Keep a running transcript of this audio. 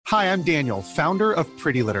Hi, I'm Daniel, founder of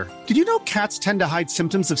Pretty Litter. Did you know cats tend to hide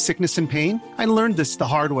symptoms of sickness and pain? I learned this the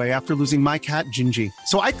hard way after losing my cat, Gingy.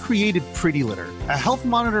 So I created Pretty Litter, a health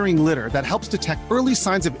monitoring litter that helps detect early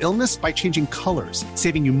signs of illness by changing colors,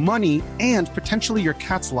 saving you money and potentially your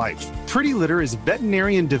cat's life. Pretty Litter is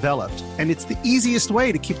veterinarian developed, and it's the easiest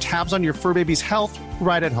way to keep tabs on your fur baby's health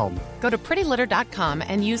right at home. Go to prettylitter.com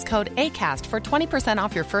and use code ACAST for 20%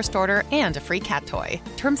 off your first order and a free cat toy.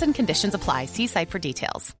 Terms and conditions apply. See site for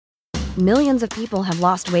details. Millions of people have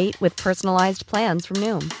lost weight with personalized plans from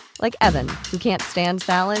Noom. Like Evan, who can't stand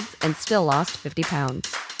salads and still lost 50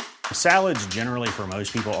 pounds. Salads generally for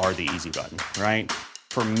most people are the easy button, right?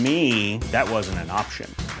 For me, that wasn't an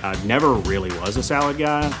option. I never really was a salad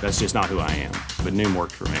guy. That's just not who I am. But Noom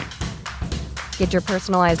worked for me. Get your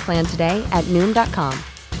personalized plan today at Noom.com.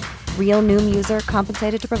 Real Noom user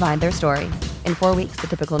compensated to provide their story. In 4 weeks, the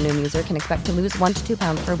typical Noom user can expect to lose 1 to 2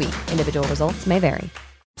 pounds per week. Individual results may vary.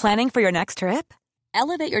 Planning for your next trip?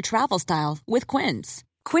 Elevate your travel style with Quince.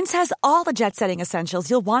 Quince has all the jet-setting essentials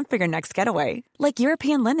you'll want for your next getaway, like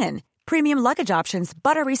European linen, premium luggage options,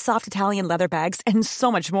 buttery soft Italian leather bags, and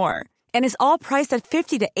so much more. And is all priced at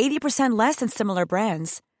 50 to 80% less than similar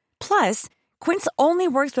brands. Plus, Quince only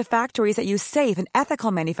works with factories that use safe and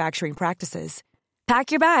ethical manufacturing practices.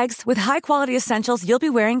 Pack your bags with high-quality essentials you'll be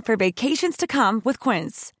wearing for vacations to come with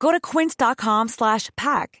Quince. Go to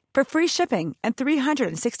quince.com/pack for free shipping and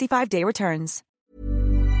 365-day returns.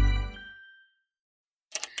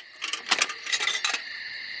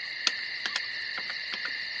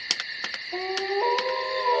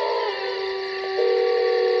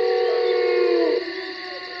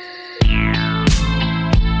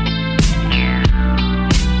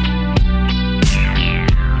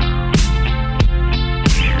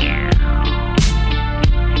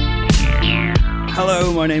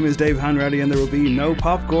 Hello, my name is Dave Hanratty and there will be no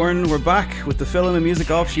popcorn. We're back with the film and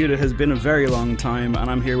music offshoot. It has been a very long time and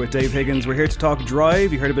I'm here with Dave Higgins. We're here to talk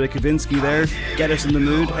Drive. You heard a bit of Kavinsky there. Get us in the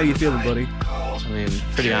mood. How you feeling, buddy? I mean,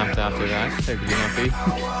 pretty amped after that. How could you not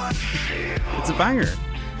be? It's a banger.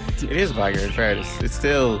 It is a banger, in fairness. It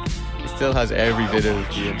still has every bit of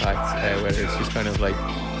the impact, whether it's just kind of like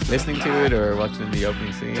listening to it or watching the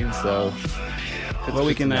opening scene. So, well,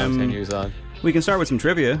 we can 10 years on. We can start with some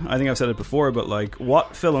trivia. I think I've said it before, but like,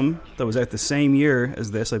 what film that was out the same year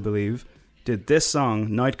as this, I believe, did this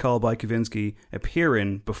song, Night Call by Kavinsky, appear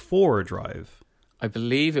in before Drive? I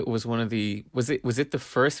believe it was one of the... Was it the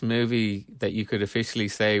first movie that you could officially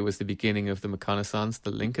say was the beginning of the McConaissance,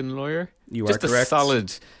 The Lincoln Lawyer? You are correct. Just a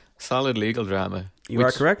solid legal drama. You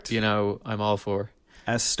are correct. You know, I'm all for.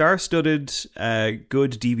 A star-studded,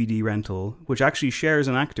 good DVD rental, which actually shares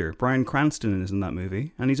an actor. Bryan Cranston is in that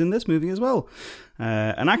movie, and he's in this movie as well.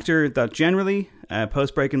 An actor that generally,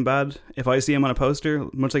 post-Breaking Bad, if I see him on a poster,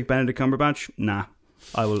 much like Benedict Cumberbatch, nah.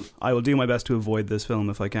 I will do my best to avoid this film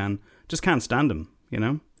if I can. Just can't stand him, you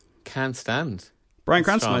know? Can't stand? Bryan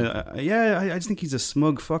Cranston, I just think he's a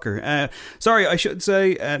smug fucker. Sorry, I should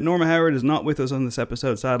say Norma Howard is not with us on this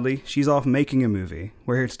episode, sadly. She's off making a movie.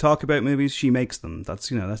 We're here to talk about movies, she makes them. That's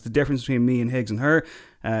the difference between me and Higgs and her.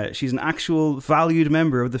 She's an actual valued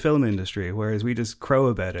member of the film industry, whereas we just crow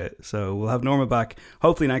about it. So we'll have Norma back,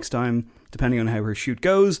 hopefully next time, depending on how her shoot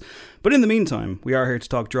goes. But in the meantime, we are here to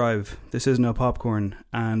talk Drive. This is No Popcorn,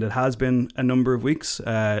 and it has been a number of weeks.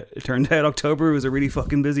 It turned out October was a really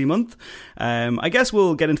fucking busy month. I guess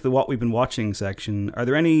we'll get into the what we've been watching section. Are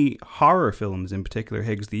there any horror films in particular,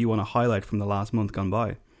 Higgs, that you want to highlight from the last month gone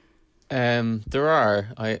by? There are.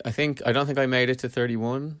 I don't think I made it to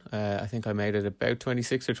 31. I think I made it about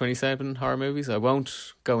 26 or 27 horror movies. I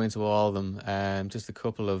won't go into all of them. Just a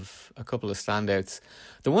couple of standouts.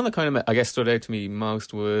 The one that kind of, I guess, stood out to me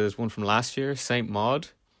most was one from last year, Saint Maud.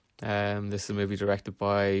 This is a movie directed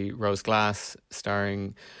by Rose Glass,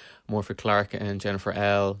 starring Morphy Clark and Jennifer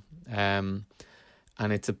L. And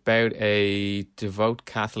it's about a devout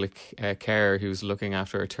Catholic carer who's looking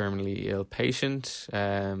after a terminally ill patient.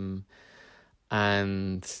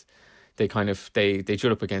 And they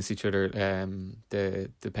jut up against each other.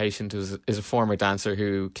 The patient is a former dancer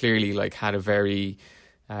who clearly like had a very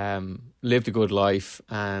lived a good life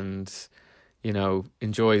and, you know,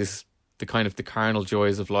 enjoys the kind of the carnal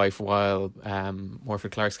joys of life, while Morphy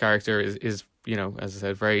Clark's character is, you know, as I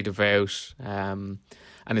said, very devout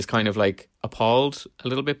and is kind of like appalled a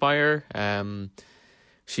little bit by her.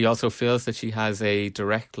 She also feels that she has a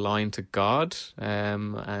direct line to God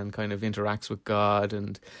and kind of interacts with God.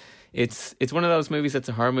 And it's one of those movies that's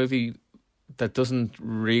a horror movie that doesn't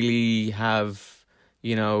really have,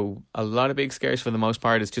 you know, a lot of big scares for the most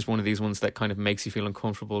part. It's just one of these ones that kind of makes you feel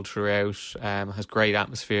uncomfortable throughout. Has great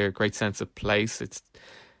atmosphere, great sense of place. It's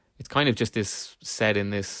it's kind of just this set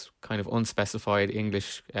in this kind of unspecified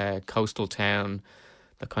English coastal town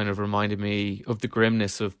that kind of reminded me of the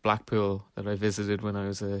grimness of Blackpool that I visited when I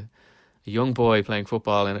was a young boy playing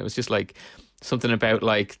football. And it was just like something about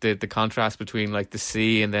like the contrast between like the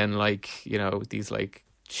sea and then like, you know, these like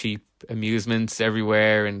cheap amusements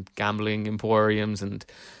everywhere and gambling emporiums. And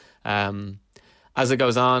as it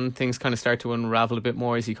goes on, things kind of start to unravel a bit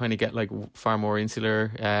more as you kind of get like far more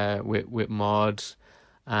insular with Maud.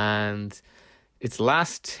 And its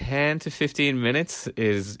last 10 to 15 minutes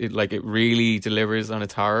it really delivers on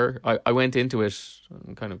its horror. I went into it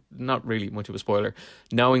kind of not really much of a spoiler,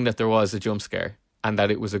 knowing that there was a jump scare and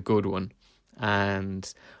that it was a good one.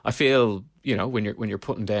 And I feel, you know, when you're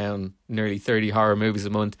putting down nearly 30 horror movies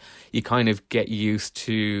a month, you kind of get used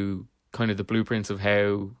to kind of the blueprints of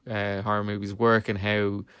how horror movies work and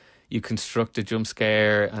how you construct a jump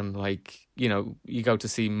scare. And like, you know, you go to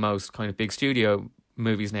see most kind of big studio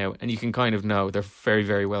movies now and you can kind of know they're very,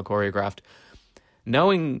 very well choreographed.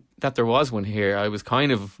 Knowing that there was one here, I was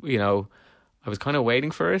kind of, you know, I was kind of waiting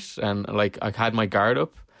for it, and like I had my guard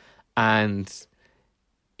up, and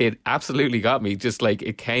it absolutely got me. Just like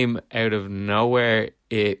it came out of nowhere.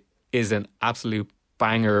 It is an absolute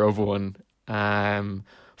banger of one,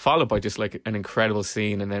 followed by just like an incredible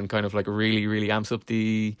scene, and then kind of like really, really amps up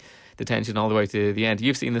the tension all the way to the end.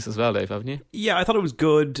 You've seen this as well, Dave, haven't you? Yeah, I thought it was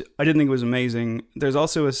good. I didn't think it was amazing. There's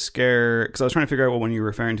also a scare, because I was trying to figure out what one you were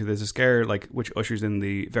referring to. There's a scare like which ushers in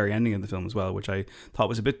the very ending of the film as well, which I thought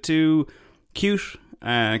was a bit too cute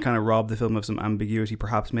and kind of robbed the film of some ambiguity,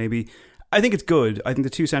 perhaps, maybe. I think it's good. I think the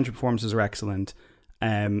two central performances are excellent.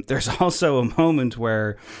 There's also a moment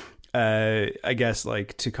where I guess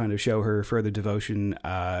like to kind of show her further devotion,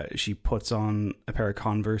 she puts on a pair of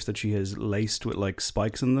Converse that she has laced with like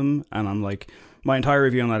spikes in them, and I'm like, my entire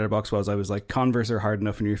review on Letterboxd I was like, Converse are hard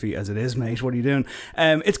enough on your feet as it is, mate. What are you doing?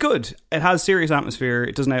 It's good. It has serious atmosphere.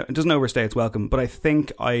 It doesn't overstay its welcome, but I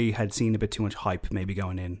think I had seen a bit too much hype maybe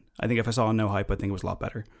going in. I think if I saw no hype, I think it was a lot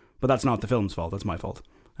better. But that's not the film's fault. That's my fault,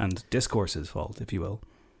 and Discourse's fault, if you will.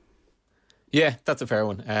 Yeah, that's a fair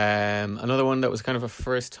one. Another one that was kind of a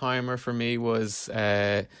first timer for me was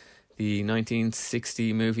the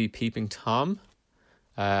 1960 movie Peeping Tom.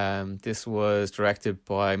 This was directed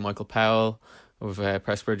by Michael Powell of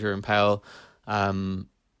Pressburger and Powell.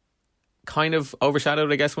 Kind of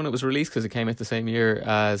overshadowed, I guess, when it was released because it came out the same year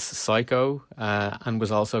as Psycho, and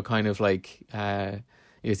was also kind of like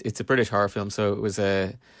it's a British horror film, so it was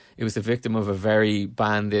the victim of a very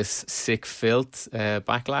ban this sick filth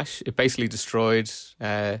backlash. It basically destroyed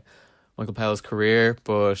Michael Powell's career,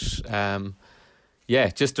 but yeah,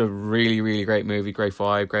 just a really, really great movie, great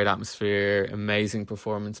vibe, great atmosphere, amazing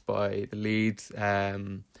performance by the lead,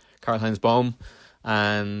 Karl-Heinz Bohm,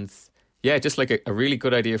 and yeah, just like a really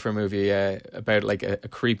good idea for a movie about like a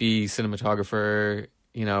creepy cinematographer,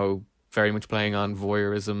 you know, very much playing on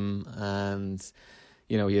voyeurism, and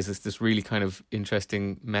you know, he has this really kind of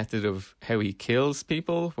interesting method of how he kills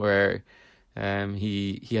people, where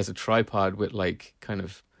he has a tripod with like kind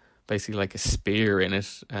of basically like a spear in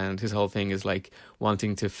it, and his whole thing is like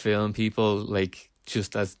wanting to film people like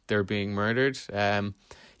just as they're being murdered.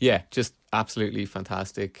 Yeah, just absolutely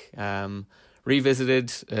fantastic.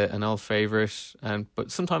 Revisited, an old favourite,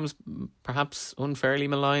 but sometimes perhaps unfairly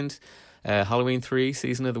maligned, Halloween 3,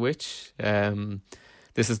 Season of the Witch.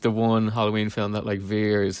 This is the one Halloween film that like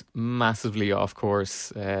veers massively off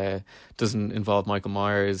course, doesn't involve Michael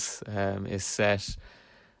Myers, is set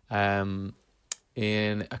in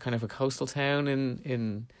a kind of a coastal town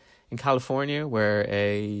in California, where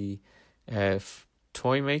a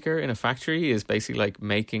toy maker in a factory is basically like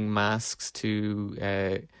making masks to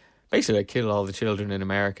basically like kill all the children in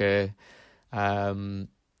America.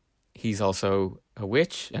 He's also a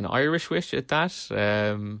witch, an Irish witch at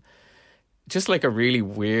that. Just like a really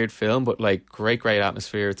weird film, but like great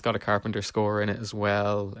atmosphere. It's got a Carpenter score in it as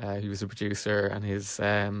well. He was a producer, and his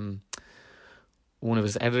one of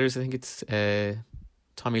his editors, I think it's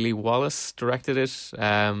Tommy Lee Wallace, directed it.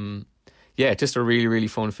 Yeah, just a really, really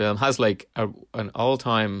fun film. Has like an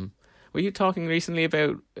all-time... Were you talking recently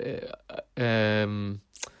about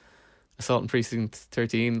Assault on Precinct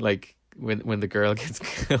 13? Like when the girl gets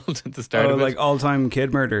killed at the start of it? Like all-time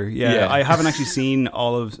kid murder. Yeah, I haven't actually seen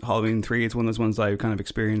all of Halloween 3. It's one of those ones that I've kind of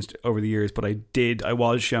experienced over the years, but I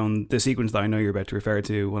was shown the sequence that I know you're about to refer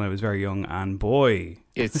to when I was very young, and boy...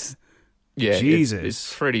 It's... Yeah, Jesus.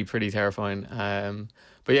 It's pretty terrifying.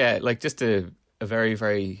 But yeah, like just a very,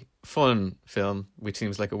 very fun film, which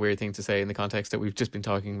seems like a weird thing to say in the context that we've just been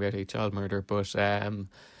talking about a child murder. But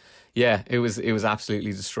Yeah, it was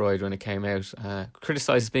absolutely destroyed when it came out.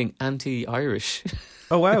 Criticised as being anti-Irish.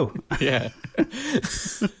 Oh, wow. Yeah. Oh,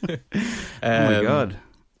 my God.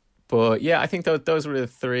 But yeah, I think those were the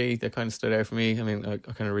three that kind of stood out for me. I mean, I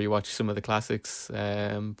kind of rewatched some of the classics,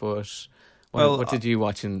 but what did you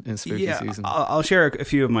watch in spooky season? I'll share a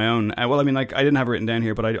few of my own. I didn't have it written down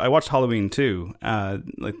here, but I watched Halloween 2,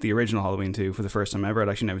 like the original Halloween 2 for the first time ever. I'd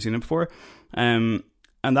actually never seen it before. And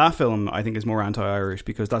that film, I think, is more anti-Irish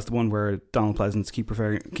because that's the one where Donald Pleasence keeps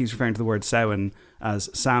referring to the word Samhain as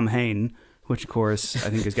Sam Hain, which, of course, I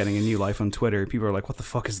think is getting a new life on Twitter. People are like, what the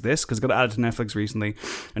fuck is this? Because it got added to Netflix recently.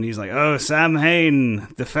 And he's like, oh, Sam Hain,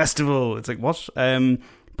 the festival. It's like, what?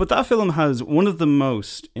 But that film has one of the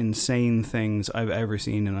most insane things I've ever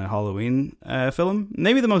seen in a Halloween film.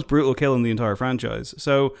 Maybe the most brutal kill in the entire franchise.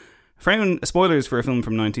 So, for anyone, spoilers for a film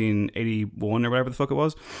from 1981 or whatever the fuck it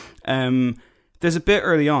was. There's a bit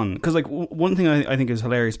early on, because like one thing I think is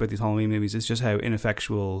hilarious about these Halloween movies is just how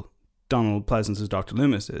ineffectual Donald Pleasence's Dr.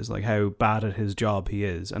 Loomis is, like how bad at his job he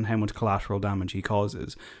is and how much collateral damage he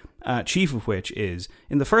causes. Chief of which is,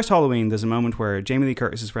 in the first Halloween, there's a moment where Jamie Lee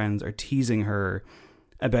Curtis's friends are teasing her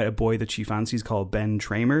about a boy that she fancies called Ben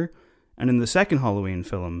Tramer. And in the second Halloween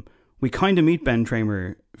film, we kind of meet Ben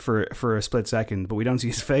Tramer for a split second, but we don't see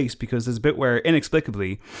his face because there's a bit where,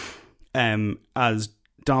 inexplicably, as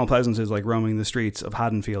Donald Pleasence is like roaming the streets of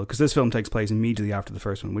Haddonfield, because this film takes place immediately after the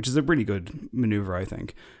first one, which is a really good maneuver, I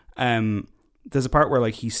think. There's a part where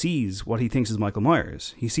like he sees what he thinks is Michael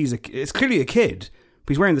Myers. He sees it's clearly a kid,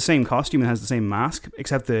 but he's wearing the same costume and has the same mask,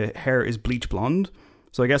 except the hair is bleach blonde.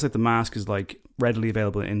 So I guess like the mask is like readily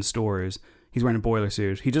available in stores. He's wearing a boiler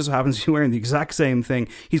suit. He just happens to be wearing the exact same thing.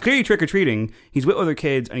 He's clearly trick-or-treating. He's with other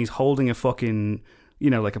kids and he's holding a fucking,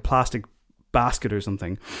 like a plastic basket or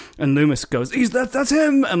something. And Loomis goes, that's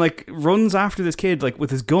him! And like runs after this kid like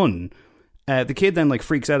with his gun. The kid then like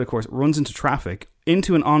freaks out, of course, runs into traffic,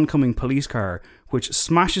 into an oncoming police car, which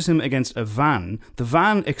smashes him against a van. The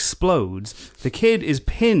van explodes. The kid is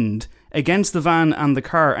pinned against the van and the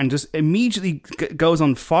car and just immediately goes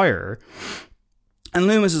on fire. And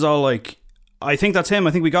Loomis is all like, I think that's him.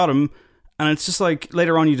 I think we got him. And it's just like,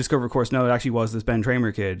 later on you discover, of course, no, it actually was this Ben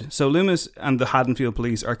Tramer kid. So Loomis and the Haddonfield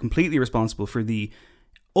police are completely responsible for the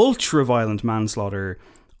ultra-violent manslaughter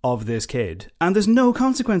of this kid. And there's no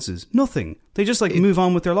consequences. Nothing. They just like move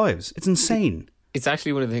on with their lives. It's insane. It's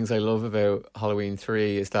actually one of the things I love about Halloween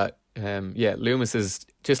 3 is that, Loomis is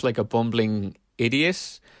just like a bumbling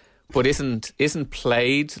idiot, but isn't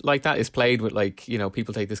played like that. It's played with like,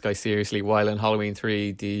 people take this guy seriously, while in Halloween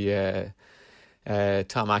 3, the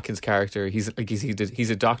Tom Atkins character, he's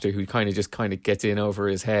a doctor who kind of gets in over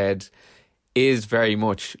his head, is very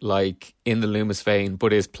much like in the Loomis vein,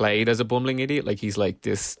 but is played as a bumbling idiot. Like he's like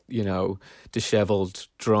this, disheveled,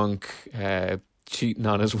 drunk, cheating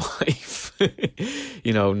on his wife,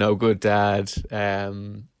 no good dad,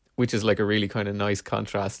 which is like a really kind of nice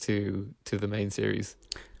contrast to the main series.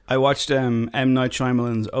 I watched M. Night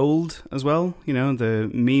Shyamalan's Old as well, the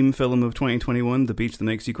meme film of 2021, The Beach That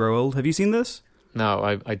Makes You Grow Old. Have you seen this?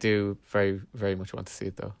 No, I do very, very much want to see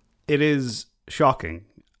it though. It is shocking.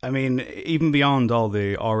 I mean, even beyond all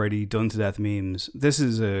the already done-to-death memes, this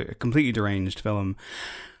is a completely deranged film.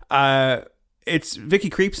 It's Vicky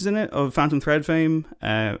Krieps is in it, of Phantom Thread fame.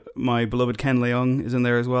 My beloved Ken Leung is in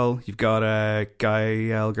there as well. You've got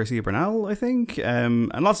Gael Garcia Bernal, I think,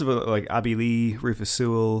 and lots of like Abby Lee, Rufus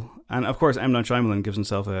Sewell, and of course M. Night Shyamalan gives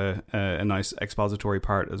himself a nice expository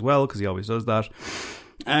part as well, because he always does that.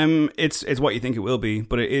 It's what you think it will be,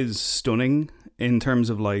 but it is stunning in terms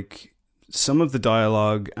of like some of the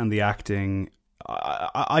dialogue and the acting.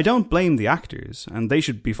 I don't blame the actors, and they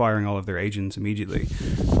should be firing all of their agents immediately.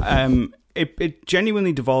 It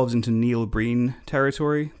genuinely devolves into Neil Breen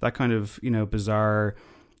territory, that kind of, bizarre,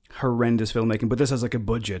 horrendous filmmaking, but this has like a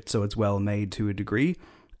budget, so it's well made to a degree.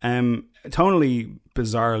 Tonally,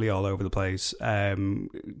 bizarrely all over the place.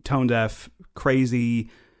 Tone deaf, crazy,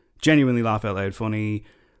 genuinely laugh out loud funny.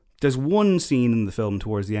 There's one scene in the film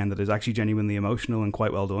towards the end that is actually genuinely emotional and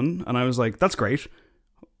quite well done, and I was like, that's great.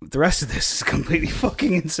 The rest of this is completely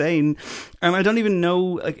fucking insane, and I don't even know,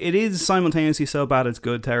 like, it is simultaneously so bad it's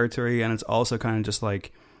good territory, and it's also kind of just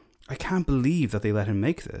like, I can't believe that they let him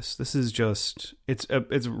make this. This is just, it's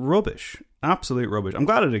rubbish, absolute rubbish. I'm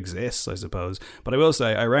glad it exists, I suppose, but I will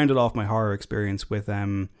say I rounded off my horror experience with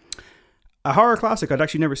a horror classic I'd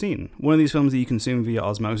actually never seen. One of these films that you consume via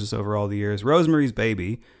osmosis over all the years, Rosemary's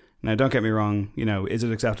Baby. Now, don't get me wrong, is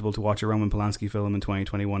it acceptable to watch a Roman Polanski film in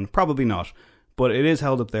 2021? Probably not. But it is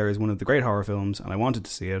held up there as one of the great horror films, and I wanted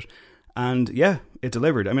to see it. And yeah, it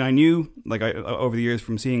delivered. I mean, I knew, like, over the years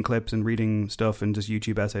from seeing clips and reading stuff and just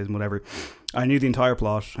YouTube essays and whatever, I knew the entire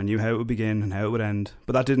plot. I knew how it would begin and how it would end.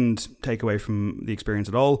 But that didn't take away from the experience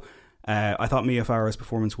at all. I thought Mia Farrow's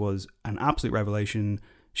performance was an absolute revelation.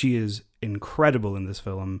 She is incredible in this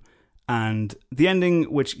film. And the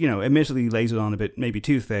ending, which, you know, admittedly lays it on a bit, maybe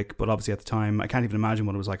too thick, but obviously at the time, I can't even imagine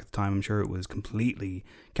what it was like at the time. I'm sure it was completely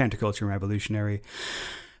counterculture and revolutionary.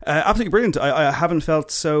 Absolutely brilliant. I haven't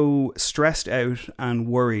felt so stressed out and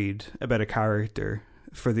worried about a character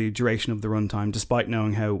for the duration of the runtime, despite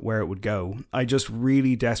knowing where it would go. I just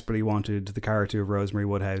really desperately wanted the character of Rosemary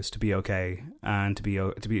Woodhouse to be okay and to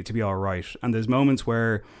be all right. And there's moments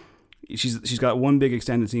where she's got one big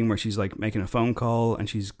extended scene where she's like making a phone call and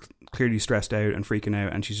she's clearly stressed out and freaking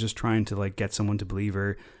out, and she's just trying to like get someone to believe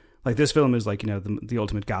her. Like, this film is like, you know, the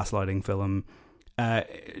ultimate gaslighting film.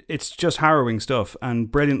 It's just harrowing stuff, and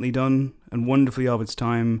brilliantly done and wonderfully of its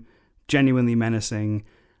time, genuinely menacing.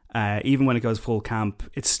 Even when it goes full camp,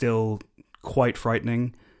 it's still quite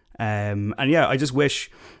frightening. And yeah, I wish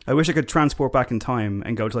I could transport back in time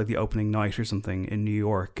and go to like the opening night or something in New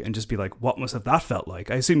York and just be like, what must have that felt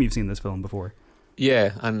like? I assume you've seen this film before.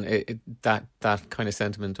 Yeah, and that kind of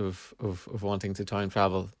sentiment of wanting to time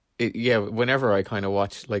travel. Whenever I kind of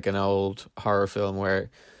watch like an old horror film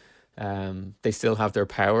where they still have their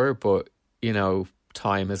power, but, you know,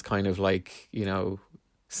 time has kind of like, you know,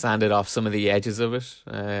 sanded off some of the edges of it.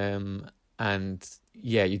 And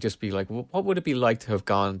yeah, you just be like, what would it be like to have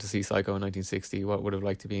gone to see Psycho in 1960? What would it have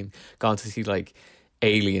liked to be gone to see like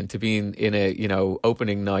Alien, to be in a, you know,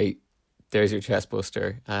 opening night, there's your chest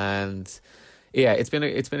buster. And yeah, it's been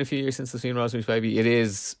a few years since I've seen Rosemary's Baby. It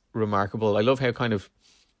is remarkable. I love how kind of,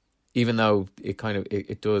 even though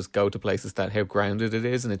it does go to places, that how grounded it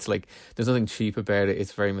is, and it's like there's nothing cheap about it.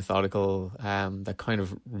 It's very methodical. That kind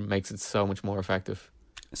of makes it so much more effective.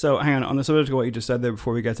 So hang on the subject of what you just said there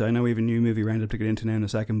before we get to, I know we have a new movie roundup to get into now in a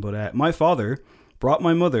second, but my father brought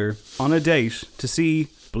my mother on a date to see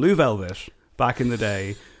Blue Velvet back in the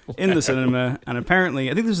day in the cinema, and apparently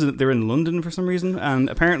I think they're in London for some reason, and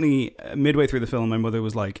apparently midway through the film my mother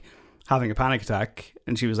was like having a panic attack,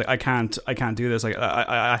 and she was like, I can't do this, like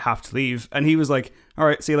I have to leave, and he was like, all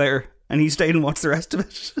right, see you later, and he stayed and watched the rest of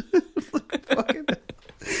it. Fucking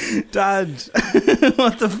Dad,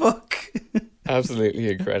 what the fuck?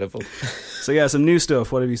 Absolutely incredible. So yeah, some new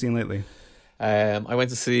stuff. What have you seen lately? I went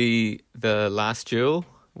to see The Last Duel,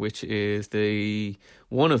 which is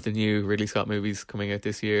one of the new Ridley Scott movies coming out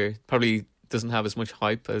this year. Probably doesn't have as much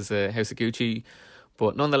hype as House of Gucci,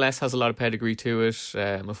 but nonetheless has a lot of pedigree to it.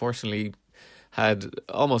 Unfortunately, had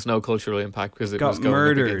almost no cultural impact because it was going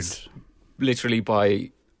murdered literally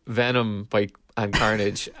by Venom, and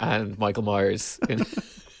Carnage and Michael Myers.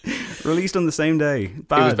 Released on the same day.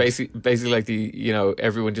 Bad. It was basically like the, you know,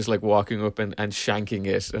 everyone just like walking up and shanking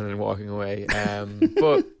it and then walking away.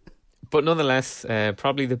 But nonetheless,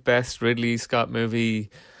 probably the best Ridley Scott movie,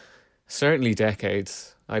 certainly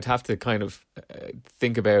decades. I'd have to kind of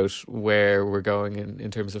think about where we're going in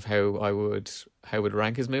terms of how I would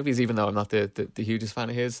rank his movies, even though I'm not the hugest fan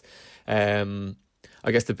of his.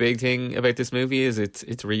 I guess the big thing about this movie is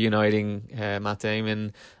it's reuniting Matt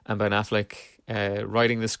Damon and Ben Affleck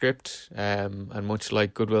writing the script, and much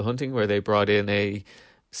like Good Will Hunting, where they brought in a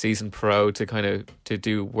seasoned pro to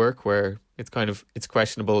do work where it's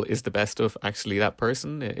questionable, is the best stuff actually that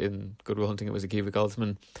person? In Good Will Hunting it was Akiva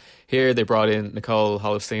Goldsman. Here they brought in Nicole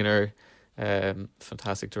Holofcener,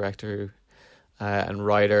 fantastic director and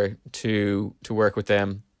writer, to work with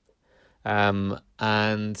them,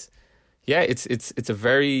 and yeah, it's a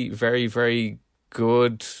very, very, very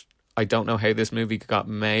good. I don't know how this movie got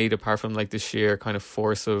made, apart from like the sheer kind of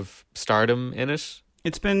force of stardom in it.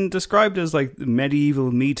 It's been described as like the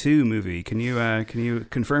medieval Me Too movie. Can you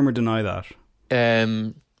confirm or deny that?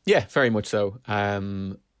 Yeah, very much so.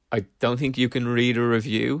 I don't think you can read a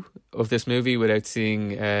review of this movie without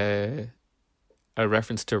seeing a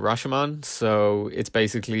reference to Rashomon. So it's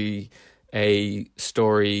basically a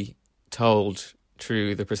story told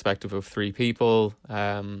through the perspective of three people.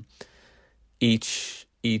 Each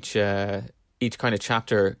kind of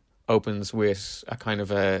chapter opens with a kind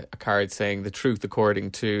of a card saying the truth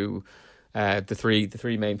according to the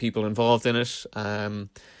three main people involved in it.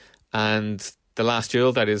 And the last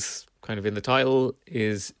duel that is kind of in the title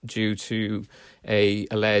is due to a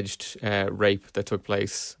alleged rape that took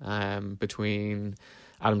place between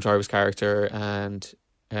Adam Driver's character and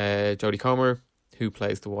Jodie Comer, who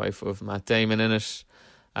plays the wife of Matt Damon in it.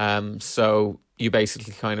 So you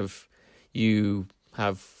basically you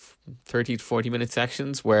have 30 to 40 minute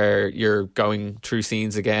sections where you're going through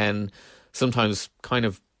scenes again, sometimes kind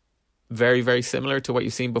of very, very similar to what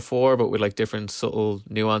you've seen before, but with like different subtle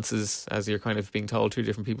nuances as you're kind of being told through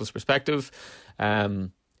different people's perspective.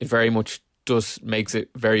 It very much just makes it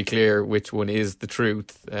very clear which one is the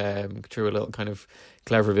truth, through a little kind of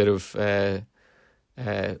clever bit of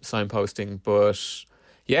signposting. But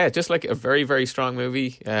yeah, just like a very, very strong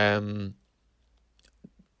movie.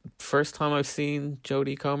 First time I've seen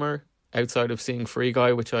Jodie Comer outside of seeing Free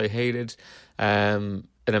Guy, which I hated. An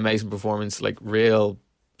amazing performance, like real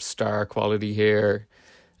star quality here.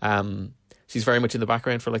 She's very much in the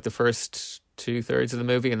background for like the first 2/3 of the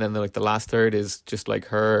movie, and then the last third is just like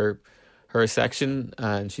her section,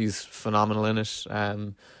 and she's phenomenal in it.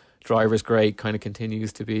 Driver's great, kind of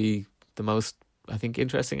continues to be the most, I think,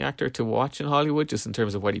 interesting actor to watch in Hollywood, just in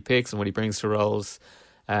terms of what he picks and what he brings to roles.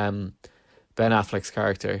 Ben Affleck's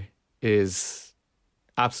character is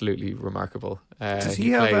absolutely remarkable. Does he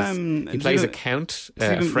have? He plays a count,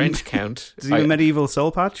 a French count. Does he have a medieval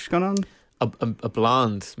soul patch going on? A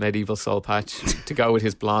blonde medieval soul patch to go with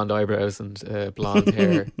his blonde eyebrows and blonde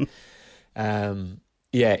hair.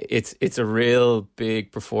 Yeah, it's a real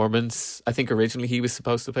big performance. I think originally he was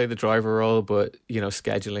supposed to play the driver role, but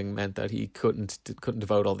scheduling meant that he couldn't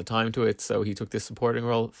devote all the time to it, so he took this supporting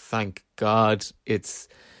role. Thank God.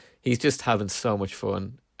 He's just having so much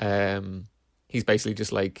fun. He's basically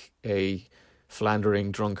just like a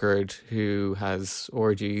philandering drunkard who has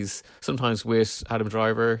orgies, sometimes with Adam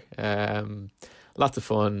Driver. Lots of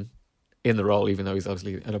fun in the role, even though he's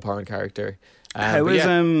obviously an abhorrent character. How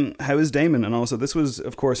is Damon? And also, this was,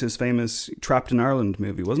 of course, his famous Trapped in Ireland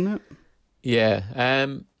movie, wasn't it? Yeah,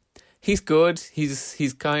 he's good.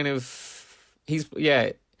 His character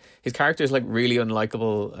is like really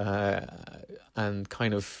unlikable, and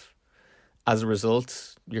kind of as a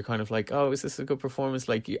result, you're kind of like, oh, is this a good performance?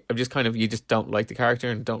 Like, you just don't like the character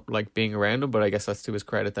and don't like being around him. But I guess that's to his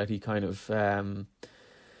credit that he kind of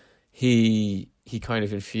he kind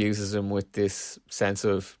of infuses him with this sense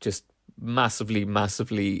of just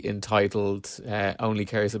massively entitled, only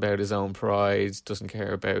cares about his own pride, doesn't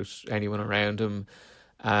care about anyone around him,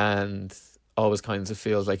 and always kind of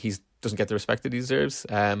feels like he doesn't get the respect that he deserves.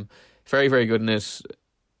 Very, very good in it.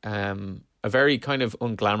 A very kind of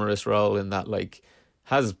unglamorous role in that, like,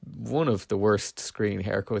 has one of the worst screen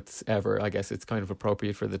haircuts ever. I guess it's kind of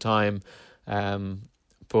appropriate for the time.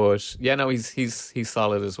 But yeah, no, he's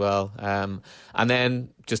solid as well. And then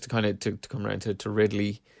just to kind of to come around to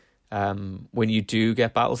Ridley, when you do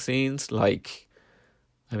get battle scenes, like,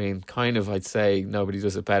 I mean, kind of, I'd say nobody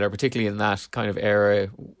does it better, particularly in that kind of era.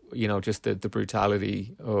 Just the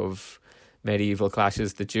brutality of medieval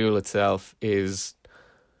clashes. The duel itself is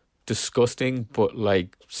disgusting, but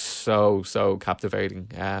like so captivating.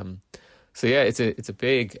 So yeah, it's a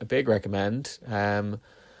big recommend.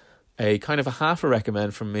 A kind of a half a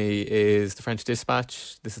recommend from me is The French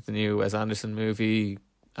Dispatch. This is the new Wes Anderson movie.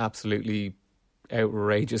 Absolutely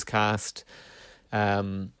outrageous cast.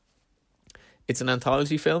 It's an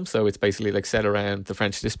anthology film, so it's basically like set around The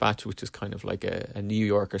French Dispatch, which is kind of like a New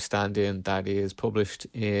Yorker stand-in that is published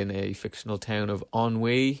in a fictional town of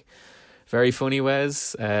Ennui. Very funny,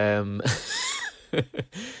 Wes. Run by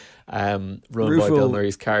Bill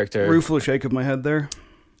Murray's character. Rueful shake of my head there.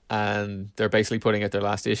 And they're basically putting out their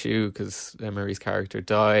last issue because Murray's character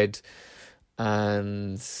died.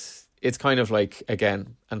 And it's kind of like,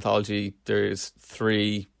 again, anthology. There's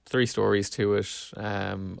three stories to it,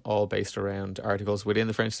 all based around articles within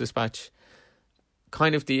the French Dispatch.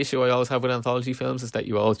 Kind of the issue I always have with anthology films is that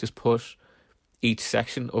you always just put each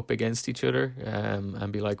section up against each other,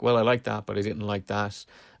 and be like, well, I like that, but I didn't like that.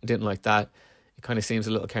 I didn't like that. It kind of seems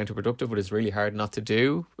a little counterproductive, but it's really hard not to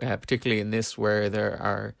do, particularly in this where there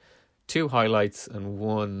are 2 highlights and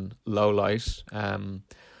 1 low light.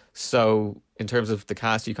 So in terms of the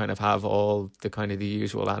cast, you kind of have all the kind of the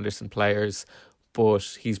usual Anderson players,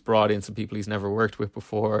 but he's brought in some people he's never worked with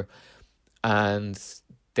before, and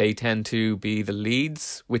they tend to be the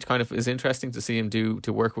leads, which kind of is interesting to see him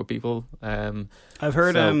to work with people. I've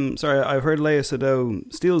heard I've heard Léa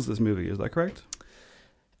Seydoux steals this movie, is that correct?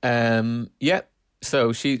 Yeah.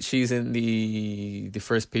 So she's in the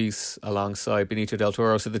first piece alongside Benicio del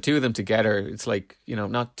Toro. So the two of them together, it's like,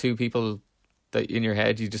 not two people that in your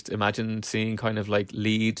head you just imagine seeing kind of like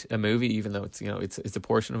lead a movie, even though it's it's a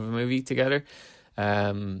portion of a movie together.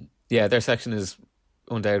 Their section is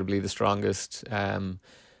undoubtedly the strongest.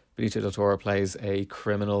 Benicio del Toro plays a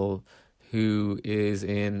criminal who is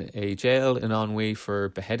in a jail in Ennui for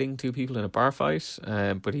beheading 2 people in a bar fight,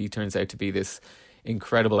 but he turns out to be this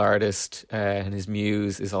incredible artist, and his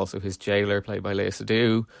muse is also his jailer, played by Léa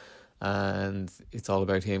Seydoux, and it's all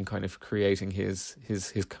about him kind of creating his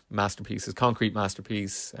masterpiece, his concrete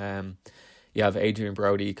masterpiece. you have Adrian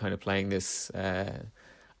Brody kind of playing this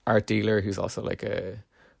art dealer who's also like a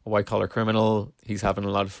white collar criminal. He's having a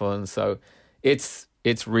lot of fun. So it's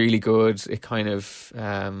really good. It kind of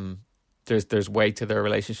there's weight to their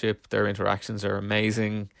relationship. Their interactions are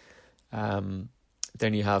amazing.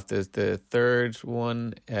 Then you have the third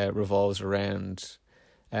one revolves around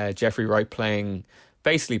Jeffrey Wright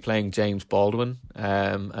basically playing James Baldwin,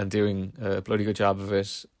 and doing a bloody good job of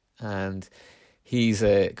it. And he's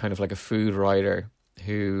a kind of like a food writer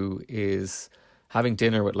who is having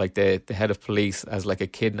dinner with like the head of police as like a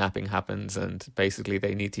kidnapping happens, and basically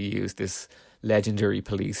they need to use this legendary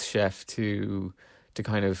police chef to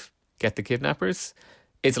kind of get the kidnappers.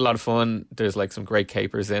 It's a lot of fun. There's like some great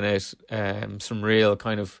capers in it, some real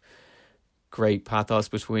kind of great pathos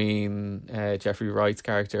between Jeffrey Wright's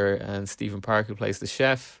character and Stephen Park, who plays the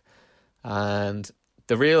chef. And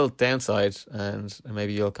the real downside, and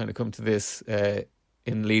maybe you'll kind of come to this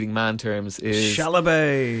in leading man terms, is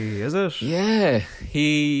Chalamet, is it? Yeah,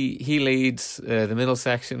 he leads the middle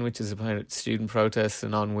section, which is about student protests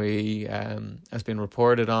and ennui, has been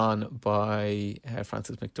reported on by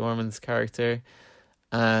Frances McDormand's character.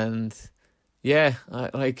 And yeah,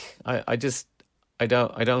 I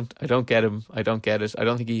don't get him. I don't get it. I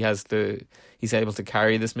don't think he's able to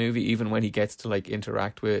carry this movie, even when he gets to like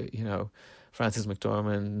interact with, Frances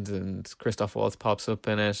McDormand and Christoph Waltz pops up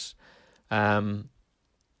in it. I'm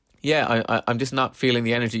just not feeling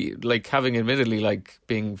the energy, like having admittedly like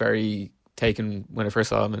being very taken when I first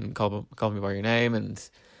saw him and Call Me By Your Name, and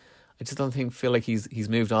I just don't feel like he's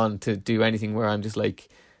moved on to do anything where I'm just like,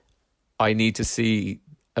 I need to see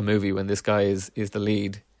a movie when this guy is the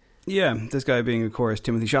lead. Yeah, this guy being, of course,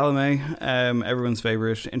 Timothée Chalamet, everyone's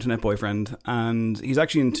favourite internet boyfriend, and he's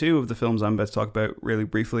actually in 2 of the films I'm about to talk about really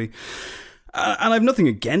briefly. And I've nothing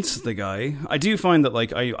against the guy. I do find that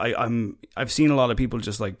like I've seen a lot of people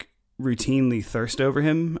just like routinely thirst over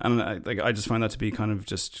him, and I just find that to be kind of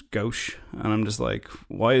just gauche, and I'm just like,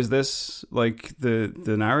 why is this like the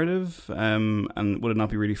narrative? And would it not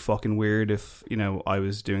be really fucking weird if I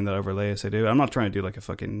was doing that over Leia Seydoux? I'm not trying to do like a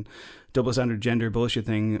fucking double standard gender bullshit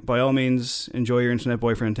thing. By all means, enjoy your internet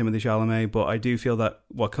boyfriend Timothée Chalamet, but I do feel that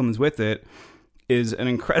what comes with it is an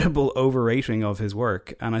incredible overrating of his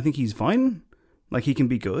work, and I think he's fine. Like, he can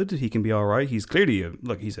be good, he can be all right. He's clearly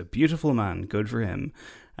he's a beautiful man. Good for him.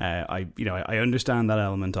 I understand that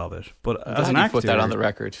element of it, but as an actor, put that on the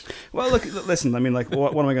record. Well, look, listen. I mean, like,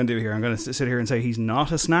 what am I going to do here? I'm going to sit here and say he's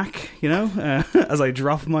not a snack, as I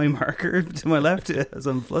drop my marker to my left as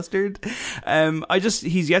I'm flustered.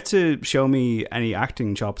 He's yet to show me any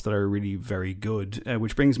acting chops that are really very good.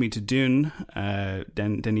 Which brings me to Dune,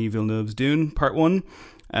 Denis Villeneuve's Dune Part 1.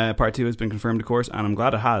 Part 2 has been confirmed, of course, and I'm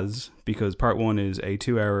glad it has, because Part 1 is a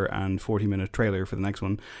 2-hour and 40-minute trailer for the next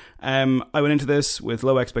one. I went into this with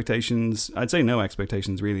low expectations. I'd say no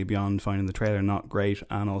expectations, really, beyond finding the trailer not great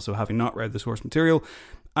and also having not read the source material.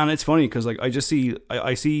 And it's funny, because like I see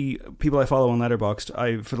people I follow on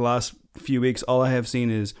Letterboxd. For the last few weeks, all I have seen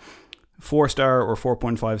is 4-star or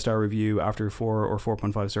 4.5-star review after 4 or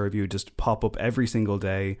 4.5-star review just pop up every single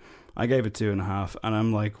day. I gave it 2.5, and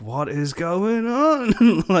I'm like, what is going on?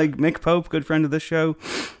 Like, Mick Pope, good friend of this show,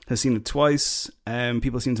 has seen it twice.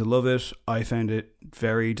 People seem to love it. I found it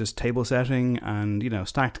very just table setting and,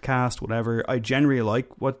 stacked cast, whatever. I generally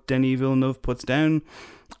like what Denis Villeneuve puts down.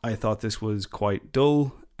 I thought this was quite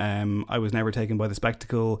dull. I was never taken by the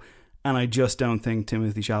spectacle, and I just don't think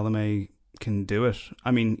Timothée Chalamet can do it.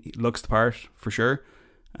 I mean, he looks the part, for sure,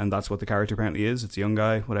 and that's what the character apparently is. It's a young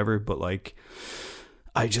guy, whatever, but like,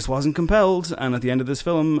 I just wasn't compelled. And at the end of this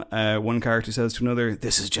film, one character says to another,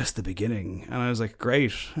 "This is just the beginning." And I was like,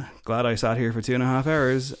 great, glad I sat here for 2.5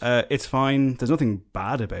 hours. It's fine, there's nothing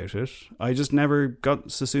bad about it. I just never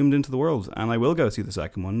got subsumed into the world, and I will go see the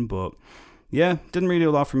second one. But yeah, didn't really do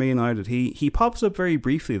a lot for me, neither did he. He pops up very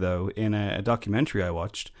briefly though in a documentary I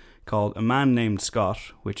watched called A Man Named Scott,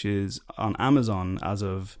 which is on Amazon as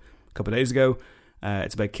of a couple of days ago.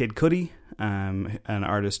 It's about Kid Cudi, an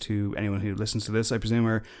artist who anyone who listens to this, I presume,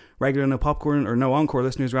 are regular No Popcorn or No Encore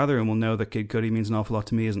listeners rather, and will know that Kid Cudi means an awful lot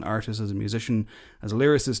to me as an artist, as a musician, as a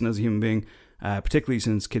lyricist, and as a human being, particularly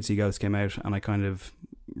since Kids See Ghosts came out, and I kind of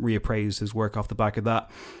reappraised his work off the back of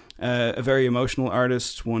that. A very emotional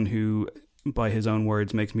artist, one who, by his own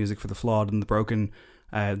words, makes music for the flawed and the broken.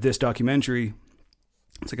 This documentary,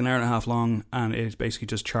 it's like an hour and a half long, and it basically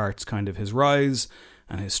just charts kind of his rise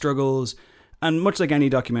and his struggles. And much like any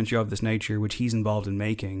documentary of this nature, which he's involved in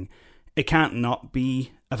making, it can't not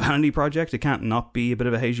be a vanity project. It can't not be a bit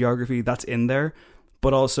of a hagiography. That's in there.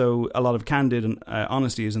 but also a lot of candid and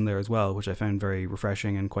honesty is in there as well, which I found very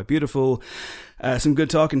refreshing and quite beautiful. Some good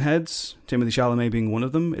talking heads, Timothée Chalamet being one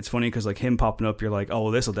of them. It's funny because like him popping up, you're like, oh,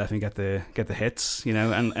 well, this will definitely get the hits, you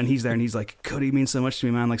know. And he's there and he's like, Cudi means so much to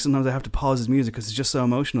me, man. Like sometimes I have to pause his music because it's just so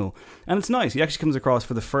emotional, and it's nice. He actually comes across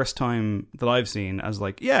for the first time that I've seen as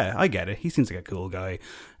like, yeah, I get it. He seems like a cool guy.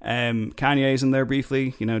 Kanye's in there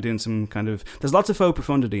briefly, you know, doing some kind of. There's lots of faux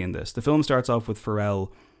profundity in this. The film starts off with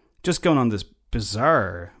Pharrell just going on this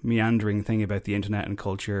bizarre meandering thing about the internet and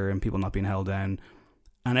culture and people not being held down,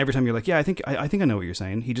 and every time you're like, yeah, I think I know what you're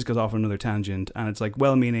saying, he just goes off on another tangent, and it's like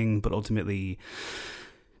well-meaning but ultimately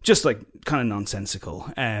just like kind of nonsensical.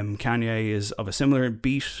 Kanye is of a similar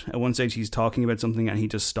beat. At one stage he's talking about something and he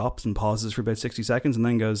just stops and pauses for about 60 seconds and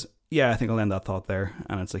then goes, yeah, I think I'll end that thought there.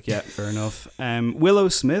 And it's like, yeah, fair enough. Willow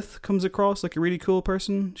Smith comes across like a really cool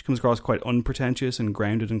person. She comes across quite unpretentious and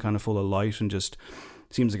grounded and kind of full of light and just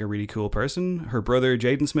seems like a really cool person. Her brother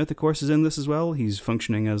Jaden Smith, of course, is in this as well. He's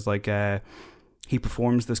functioning as like he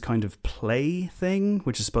performs this kind of play thing,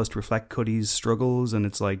 which is supposed to reflect Cudi's struggles, and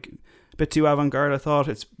it's like a bit too avant-garde, I thought.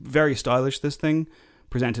 It's very stylish, this thing.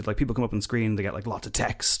 Presented like people come up on screen, they get like lots of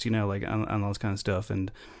text, you know, like and all this kind of stuff.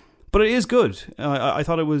 But it is good. I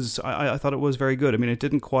thought it was. I thought it was very good. I mean, it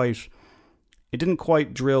didn't quite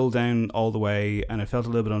drill down all the way, and it felt a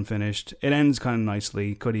little bit unfinished. It ends kind of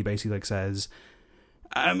nicely. Cudi basically like says,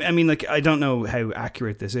 I mean, like, I don't know how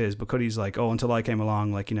accurate this is, but Cudi's like, oh, until I came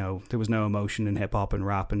along, like, you know, there was no emotion in hip hop and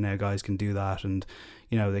rap, and now guys can do that, and,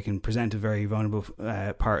 you know, they can present a very vulnerable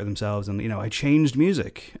part of themselves, and, you know, I changed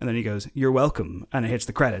music. And then he goes, you're welcome, and it hits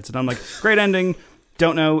the credits, and I'm like, great ending.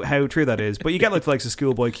 Don't know how true that is, but you get like the likes of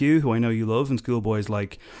Schoolboy Q, who I know you love, and Schoolboy's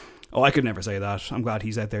like, oh, I could never say that. I'm glad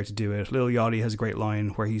he's out there to do it. Lil Yachty has a great line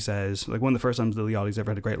where he says, like, one of the first times Lil Yachty's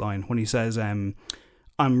ever had a great line, when he says, I'm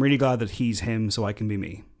really glad that he's him so I can be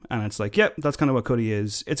me. And it's like, yep, that's kind of what Cudi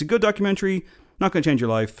is. It's a good documentary, not going to change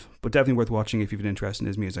your life, but definitely worth watching if you've an interest in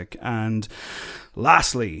his music. And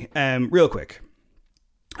lastly, real quick,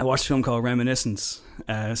 I watched a film called Reminiscence,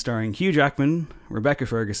 starring Hugh Jackman, Rebecca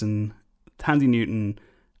Ferguson, Tandy Newton,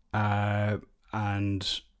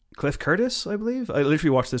 and Cliff Curtis, I believe. I literally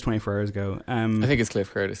watched this 24 hours ago. I think it's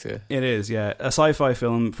Cliff Curtis, yeah. It is, yeah. A sci-fi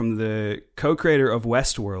film from the co-creator of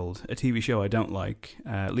Westworld, a TV show I don't like,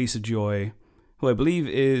 Lisa Joy, who I believe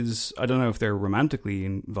is, I don't know if they're romantically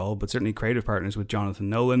involved, but certainly creative partners with Jonathan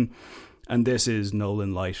Nolan. And this is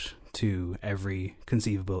Nolan light to every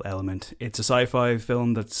conceivable element. It's a sci-fi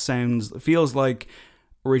film that feels like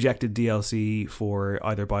rejected DLC for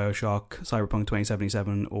either BioShock, Cyberpunk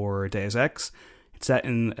 2077, or Deus Ex. It's set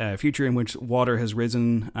in a future in which water has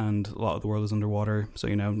risen and a lot of the world is underwater. So,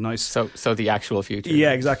 you know, nice. So the actual future.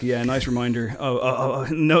 Yeah, exactly. Yeah, nice reminder. Oh,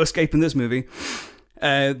 no escape in this movie.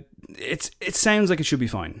 It sounds like it should be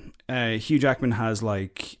fine. Hugh Jackman has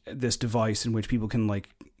like this device in which people can like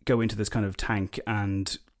go into this kind of tank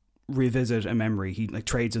and revisit a memory. He like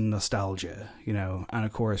trades in nostalgia, you know. And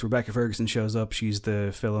of course, Rebecca Ferguson shows up. She's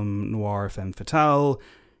the film noir femme fatale.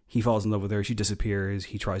 He falls in love with her. She disappears.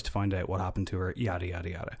 He tries to find out what happened to her. Yada yada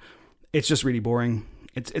yada. It's just really boring.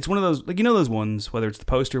 It's one of those, like, you know, those ones, whether it's the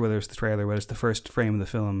poster, whether it's the trailer, whether it's the first frame of the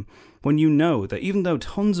film, when you know that even though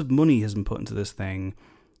tons of money has been put into this thing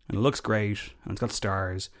and it looks great and it's got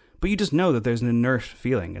stars, but you just know that there's an inert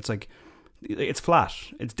feeling. It's like, it's flat,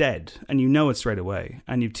 it's dead, and you know it straight away,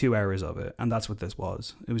 and you've 2 hours of it, and that's what this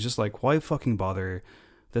was. It was just like, why fucking bother?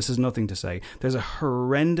 This is nothing to say. There's a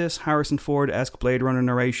horrendous Harrison Ford-esque Blade Runner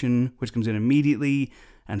narration, which comes in immediately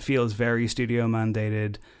and feels very studio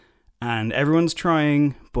mandated. And everyone's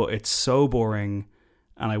trying, but it's so boring,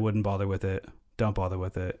 and I wouldn't bother with it. Don't bother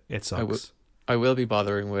with it. It sucks. I will be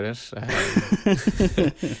bothering with it.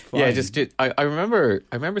 Yeah, I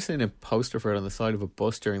remember seeing a poster for it on the side of a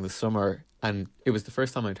bus during the summer, and it was the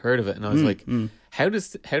first time I'd heard of it, and I was like, how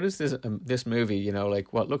does this movie, you know,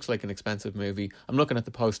 like what looks like an expensive movie? I'm looking at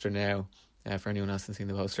the poster now. For anyone who hasn't seen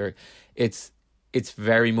the poster, it's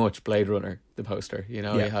very much Blade Runner. The poster, you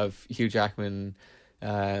know, you have Hugh Jackman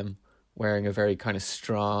wearing a very kind of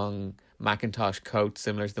strong Macintosh coat,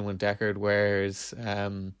 similar to the one Deckard wears.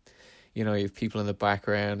 You know, you have people in the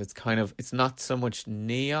background. It's not so much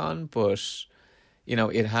neon, but, you know,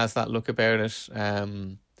 it has that look about it.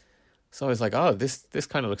 So I was like, oh, this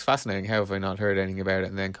kind of looks fascinating. How have I not heard anything about it?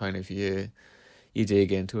 And then kind of you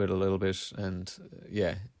dig into it a little bit, and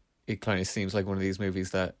yeah, it kind of seems like one of these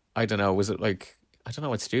movies that, I don't know, was it like, I don't know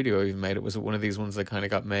what studio even made it. Was it one of these ones that kind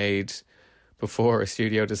of got made before a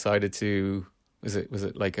studio decided to, was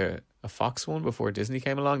it like a Fox one before Disney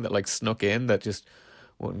came along that like snuck in that just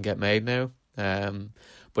wouldn't get made now?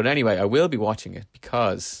 But anyway, I will be watching it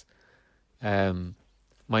because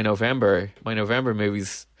my my November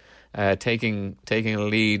movies, taking a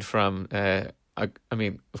lead from. I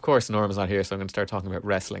mean, of course, Norma's not here, so I'm going to start talking about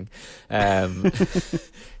wrestling.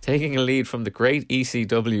 Taking a lead from the great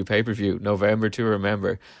ECW pay-per-view, November to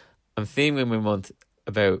Remember. I'm theming my month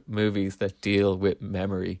about movies that deal with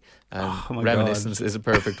memory, and Reminiscence is a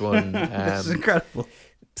perfect one. This is incredible.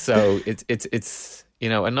 So it's you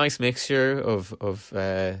know, a nice mixture of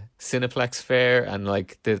Cineplex fare and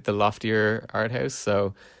like the loftier art house.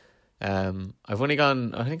 So I've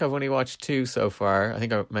only watched 2 so far. I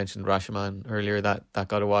think I mentioned Rashomon earlier, that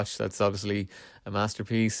got a watch. That's obviously a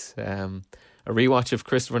masterpiece. A rewatch of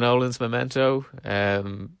Christopher Nolan's Memento,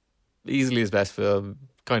 easily his best film.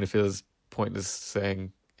 Kind of feels pointless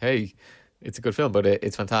saying, hey, it's a good film, but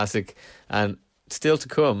it's fantastic. And still to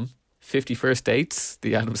come, 50 First Dates,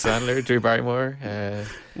 the Adam Sandler, Drew Barrymore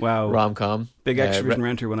wow, rom-com. Big Extravision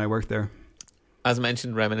renter when I worked there. As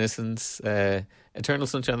mentioned, Reminiscence, Eternal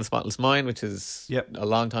Sunshine of the Spotless Mind, which is a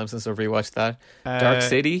long time since I've rewatched that. Dark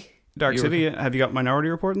City. Have you got Minority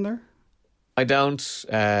Report in there? I don't.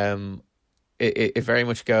 It very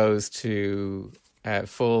much goes to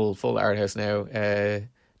full art house now.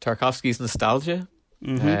 Tarkovsky's Nostalgia.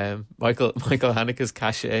 Mm-hmm. Michael Haneke's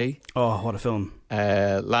Cachet. Oh, what a film.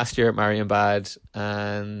 Last Year at Marienbad,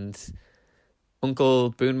 and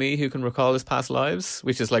Uncle Boonmee Who Can Recall His Past Lives,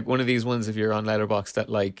 which is like one of these ones, if you're on Letterboxd, that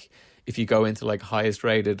like if you go into like highest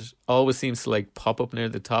rated, always seems to like pop up near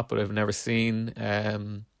the top, but I've never seen.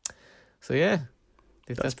 So yeah,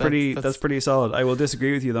 that's pretty solid. I will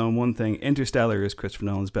disagree with you though on one thing. Interstellar is Christopher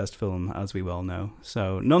Nolan's best film, as we well know.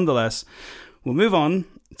 So nonetheless, we'll move on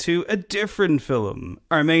to a different film.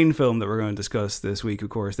 Our main film that we're going to discuss this week, of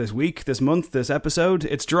course. This month, this episode.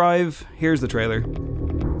 It's Drive. Here's the trailer.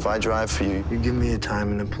 If I drive for you, you give me a time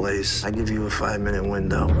and a place. I give you a 5-minute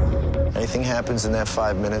window. Anything happens in that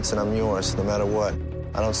 5 minutes and I'm yours, no matter what.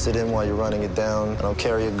 I don't sit in while you're running it down. I don't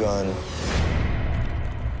carry a gun.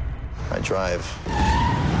 I drive.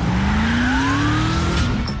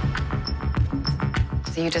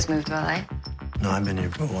 So you just moved to LA? No, I've been here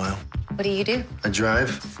for a while. What do? I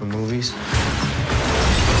drive for movies.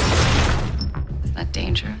 Isn't that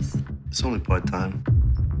dangerous? It's only part-time.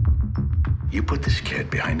 You put this kid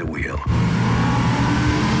behind the wheel.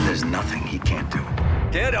 There's nothing he can't do.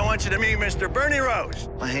 Kid, I want you to meet Mr. Bernie Rose.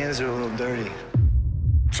 My hands are a little dirty.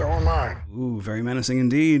 So am I. Ooh, very menacing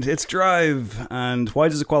indeed. It's Drive. And why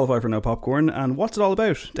does it qualify for no popcorn? And what's it all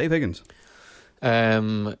about? Dave Higgins.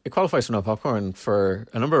 It qualifies for no popcorn for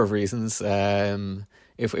a number of reasons.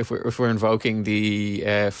 If we're invoking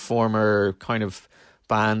the former kind of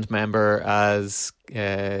band member as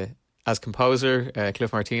composer,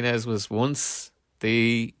 Cliff Martinez was once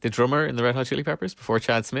the drummer in the Red Hot Chili Peppers before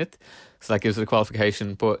Chad Smith, so that gives it a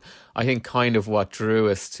qualification. But I think kind of what drew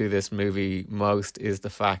us to this movie most is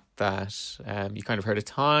the fact that you kind of heard a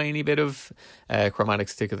tiny bit of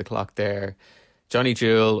Chromatics' Tick of the Clock there. Johnny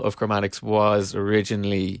Jewel of Chromatics was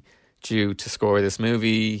originally due to score this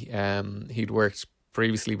movie. He'd worked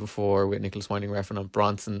previously before with Nicholas Winding Refn on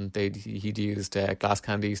Bronson. He'd used Glass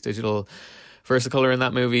Candy's digital Versicolor in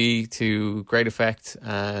that movie to great effect,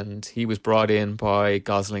 and he was brought in by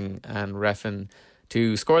Gosling and Refn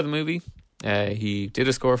to score the movie. He did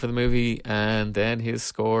a score for the movie, and then his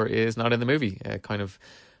score is not in the movie. Kind of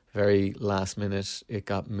very last minute, it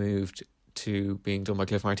got moved to being done by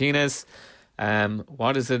Cliff Martinez.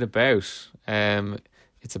 What is it about?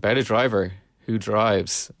 It's about a driver who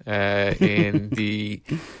drives in the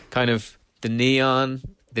kind of the neon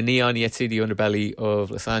yet seedy underbelly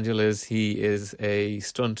of Los Angeles. He is a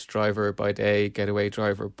stunt driver by day, getaway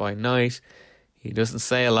driver by night. He doesn't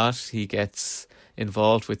say a lot. He gets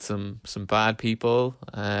involved with some bad people,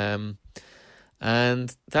 and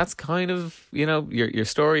that's kind of, you know, your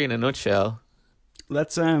story in a nutshell.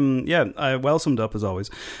 Let's well summed up as always.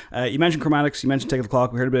 You mentioned Chromatics, you mentioned Take the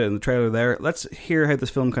Clock, we heard a bit in the trailer there. Let's hear how this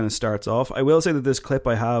film kind of starts off. I will say that this clip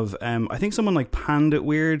I have, I think someone like panned it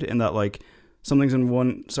weird in that like something's in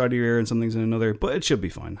one side of your ear and something's in another, but it should be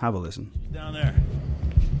fine. Have a listen. She's down there.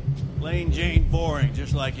 Plain Jane boring,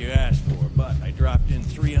 just like you asked for, but I dropped in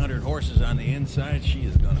 300 horses on the inside. She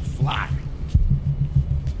is gonna fly.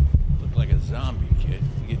 Look like a zombie, kid.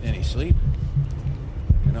 You getting any sleep?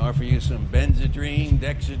 I can offer you some Benzedrine,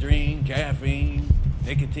 Dexedrine, caffeine,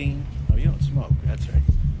 nicotine. Oh, you don't smoke. That's right.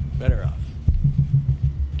 Better off.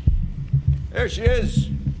 There she is.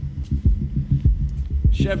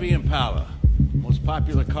 Chevy Impala. Most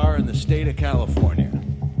popular car in the state of California.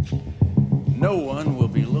 No one will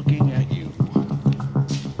be looking at you.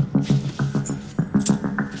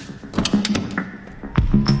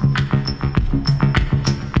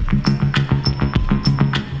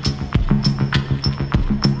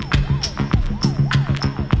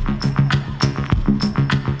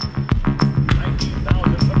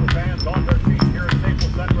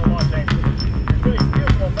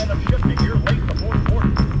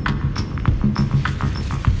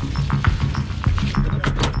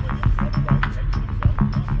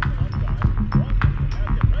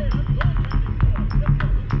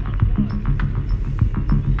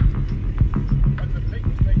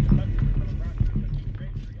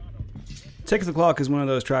 Tick the Clock is one of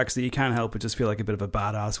those tracks that you can't help but just feel like a bit of a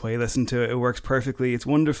badass when you listen to it. It works perfectly. It's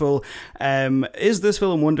wonderful. Is this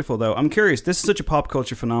film wonderful, though? I'm curious. This is such a pop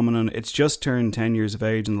culture phenomenon. It's just turned 10 years of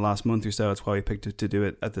age in the last month or so. That's why we picked it to do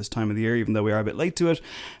it at this time of the year, even though we are a bit late to it.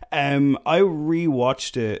 I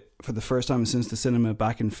rewatched it for the first time since the cinema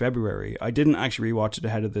back in February. I didn't actually rewatch it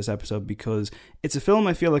ahead of this episode because it's a film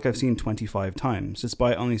I feel like I've seen 25 times,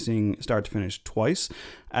 despite only seeing start to finish twice.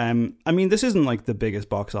 I mean, this isn't like the biggest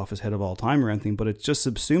box office hit of all time or anything, but it's just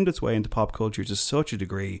subsumed its way into pop culture to such a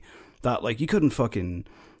degree that like you couldn't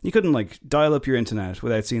like dial up your internet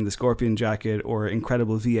without seeing the Scorpion jacket or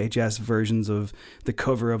incredible VHS versions of the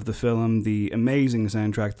cover of the film, the amazing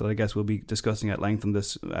soundtrack that I guess we'll be discussing at length on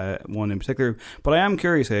this one in particular. But I am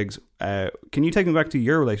curious, Higgs, can you take me back to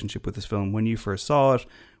your relationship with this film when you first saw it?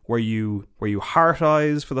 Were you heart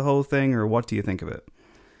eyes for the whole thing, or what do you think of it?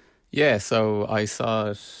 Yeah, so I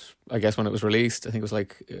saw it, I guess, when it was released. I think it was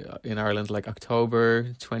like in Ireland, like October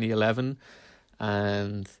 2011,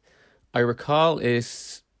 and I recall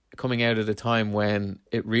it coming out at a time when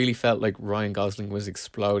it really felt like Ryan Gosling was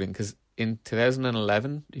exploding, because in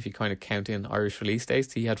 2011, if you kind of count in Irish release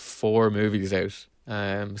dates, he had 4 movies out.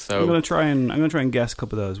 So I'm gonna try and guess a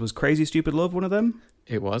couple of those. Was Crazy Stupid Love one of them?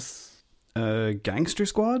 It was. Gangster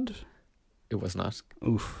Squad? It was not.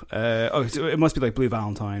 Oof. So it must be like Blue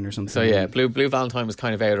Valentine or something. So yeah, Blue Valentine was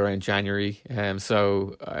kind of out around January.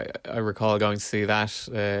 So I recall going to see that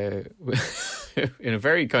in a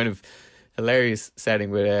very kind of hilarious setting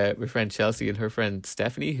with friend Chelsea and her friend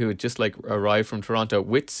Stephanie, who had just like arrived from Toronto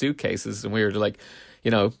with suitcases, and we were like,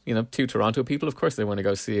 you know, 2 Toronto people. Of course, they want to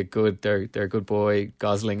go see their good boy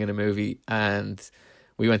Gosling in a movie, and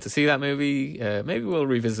we went to see that movie. Maybe we'll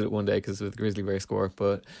revisit it one day because of the Grizzly Bear score.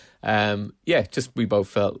 But just we both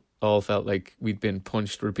felt like we'd been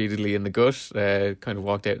punched repeatedly in the gut. Kind of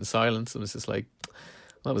walked out in silence, and it's just like,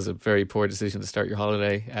 that was a very poor decision to start your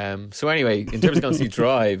holiday. So anyway, in terms of going to see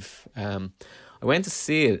Drive, I went to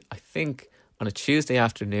see it, I think, on a Tuesday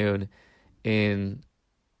afternoon in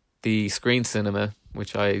the Screen Cinema,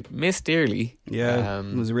 which I miss dearly. Yeah,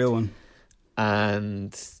 it was a real one.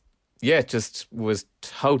 And yeah, it just was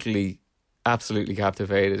totally, absolutely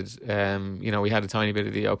captivated. We had a tiny bit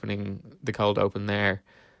of the cold open there.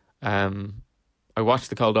 I watched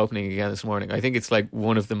the cold opening again this morning. I think it's like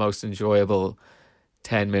one of the most enjoyable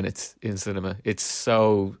 10 minutes in cinema. It's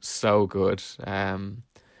so good.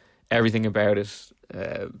 Everything about it,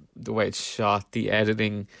 the way it's shot, the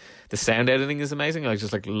editing, the sound editing is amazing. I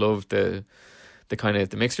just like love the kind of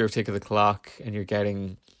the mixture of Tick of the Clock, and you're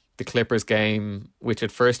getting the Clippers game, which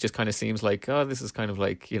at first just kind of seems like, oh, this is kind of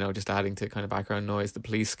like, just adding to kind of background noise, the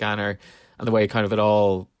police scanner, and the way kind of it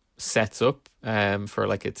all sets up for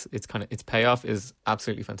like its payoff is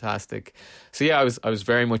absolutely fantastic. So yeah, I was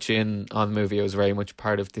very much in on the movie. I was very much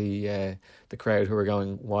part of the crowd who were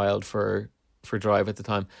going wild for Drive at the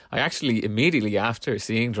time. I actually immediately after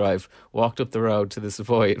seeing Drive walked up the road to the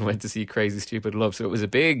Savoy and went to see Crazy Stupid Love. So it was a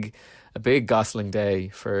big Gosling day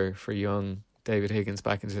for young David Higgins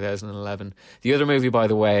back in 2011. The other movie, by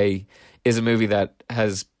the way, is a movie that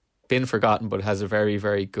has been forgotten but has a very,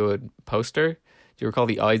 very good poster. Do you recall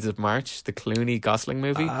The Ides of March, the Clooney Gosling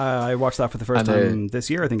movie? I watched that for the first time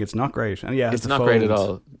this year. I think it's not great. And yeah, it's not great at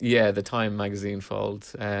all. Yeah, the Time magazine fold.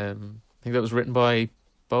 I think that was written by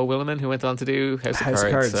Beau Willimon, who went on to do House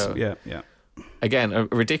of Cards. So, yeah. Again, a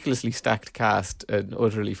ridiculously stacked cast, an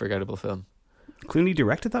utterly forgettable film. Clooney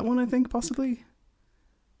directed that one, I think, possibly.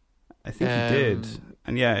 I think he did.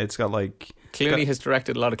 And yeah, it's got like... Clooney has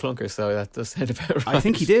directed a lot of clunkers, so that does sound about right. I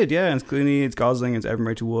think he did, yeah. It's Clooney, it's Gosling, it's Evan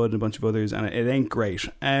Rachel Wood, and a bunch of others, and it ain't great.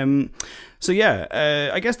 So yeah,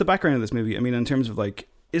 I guess the background of this movie, I mean, in terms of like,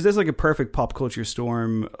 is this like a perfect pop culture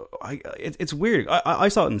storm? It's weird. I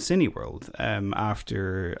saw it in Cineworld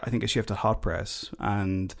after, I think, a shift at Hot Press,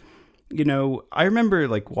 and I remember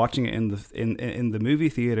like watching it in the movie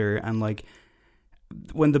theater, and like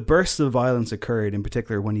when the bursts of violence occurred, in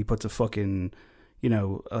particular when he puts a fucking,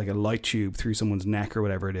 like a light tube through someone's neck or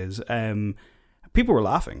whatever it is, people were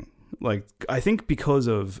laughing. Like, I think because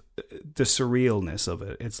of the surrealness of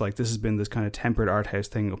it. It's like this has been this kind of tempered art house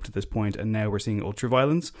thing up to this point, and now we're seeing ultra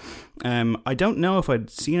violence. I don't know if I'd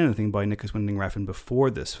seen anything by Nicholas Winding Refn before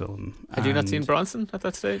this film. Had you not seen Bronson at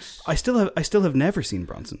that stage? I still have never seen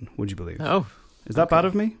Bronson, would you believe? Oh. Is that bad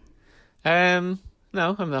of me?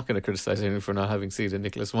 No, I'm not going to criticise anyone for not having seen a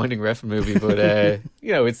Nicholas Winding Refn movie, but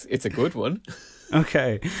it's a good one.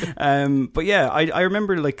 Okay. But yeah, I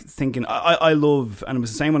remember like thinking, I love, and it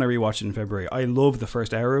was the same when I rewatched it in February, I love the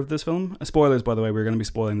first hour of this film. Spoilers, by the way, we're going to be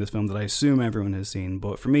spoiling this film that I assume everyone has seen,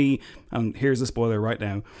 but for me, and here's the spoiler right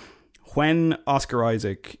now, when Oscar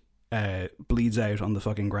Isaac bleeds out on the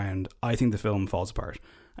fucking ground, I think the film falls apart.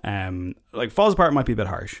 Falls apart might be a bit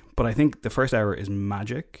harsh, but I think the first hour is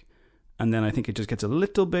magic, and then I think it just gets a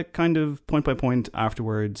little bit kind of point by point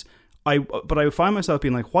afterwards. But I find myself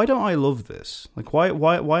being like, why don't I love this? Like, why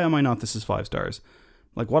am I not? This is 5 stars.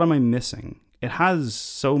 Like, what am I missing? It has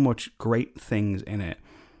so much great things in it.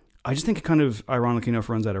 I just think it kind of, ironically enough,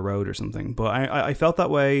 runs out of road or something. But I felt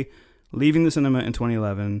that way leaving the cinema in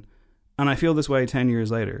 2011, and I feel this way 10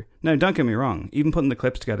 years later. Now, don't get me wrong. Even putting the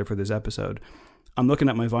clips together for this episode, I'm looking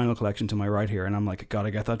at my vinyl collection to my right here, and I'm like,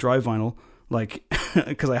 gotta get that Drive vinyl, like,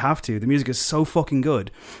 because I have to. The music is so fucking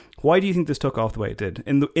good. Why do you think this took off the way it did,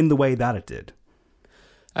 in the way that it did?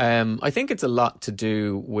 I think it's a lot to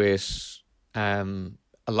do with a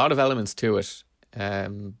lot of elements to it.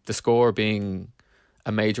 The score being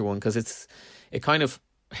a major one, because it kind of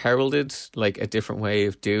heralded like a different way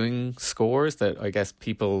of doing scores that I guess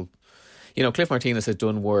people, Cliff Martinez had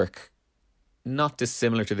done work not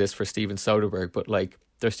dissimilar to this for Steven Soderbergh, but like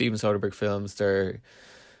they're Steven Soderbergh films, they're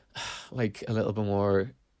like a little bit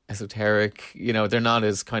more esoteric, they're not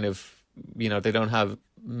as kind of, they don't have,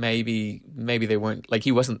 maybe they weren't, like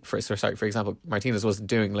he wasn't, for example, Martinez wasn't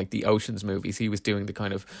doing like the Oceans movies, he was doing the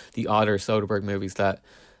kind of the odder Soderbergh movies that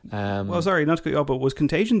well, sorry, not to cut you off, but was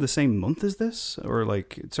Contagion the same month as this, or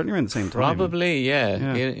like certainly around the same time? Probably,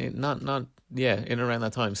 yeah. In and around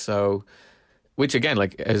that time. So, which again,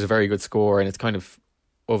 like, is a very good score, and it's kind of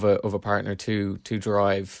a partner to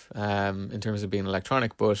Drive in terms of being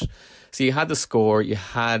electronic. But so you had the score, you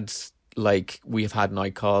had like We've Had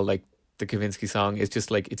Night Call, like the Kavinsky song. It's just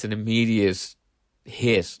like it's an immediate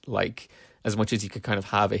hit, like, as much as you could kind of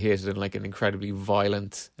have a hit in like an incredibly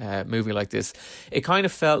violent movie like this. It kind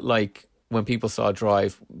of felt like when people saw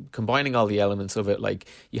Drive, combining all the elements of it, like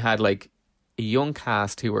you had like a young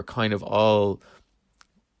cast who were kind of all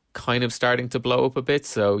kind of starting to blow up a bit.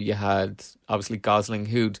 So you had obviously Gosling,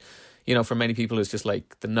 who'd, for many people is just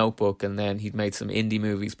like The Notebook, and then he'd made some indie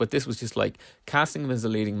movies, but this was just like casting him as the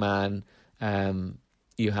leading man.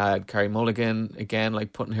 You had Carey Mulligan, again,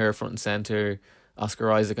 like putting her front and centre.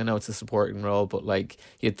 Oscar Isaac, I know it's a supporting role, but like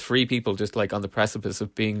you had 3 people just like on the precipice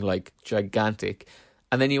of being like gigantic.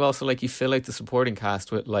 And then you also like you fill out the supporting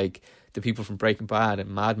cast with like the people from Breaking Bad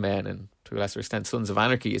and Mad Men, and to a lesser extent Sons of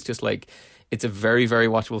Anarchy. It's just like, it's a very, very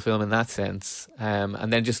watchable film in that sense.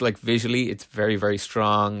 And then just like visually, it's very, very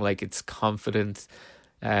strong. Like it's confident.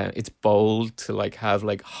 It's bold to like have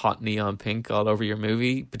like hot neon pink all over your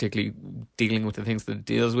movie, particularly dealing with the things that it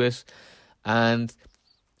deals with. And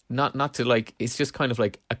not to like, it's just kind of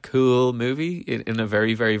like a cool movie in a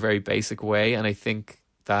very, very, very basic way. And I think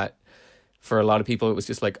that for a lot of people, it was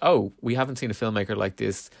just like, oh, we haven't seen a filmmaker like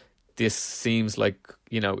this. This seems like,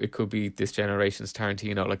 it could be this generation's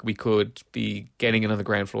Tarantino. Like we could be getting in on the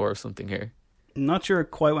ground floor of something here. Not sure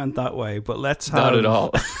it quite went that way, but let's have... Not at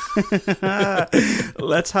all.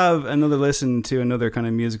 Let's have another listen to another kind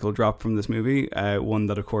of musical drop from this movie. One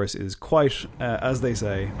that, of course, is quite, as they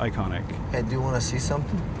say, iconic. Hey, do you want to see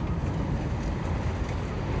something?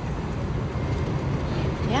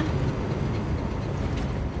 Yeah.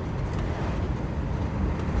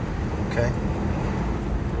 Okay.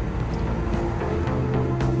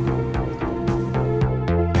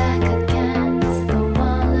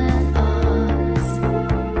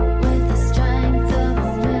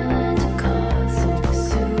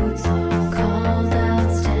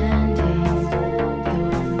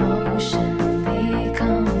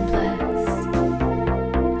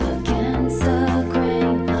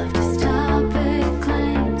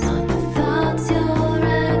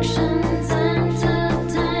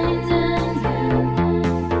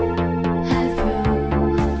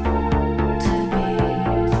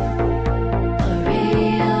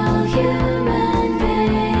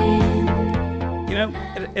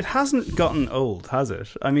 It hasn't gotten old, has it?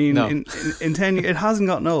 I mean, no. in 10 years, it hasn't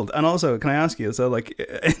gotten old. And also, can I ask you, so like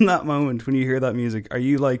in that moment when you hear that music, are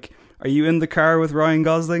you in the car with Ryan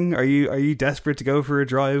Gosling? Are you desperate to go for a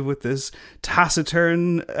drive with this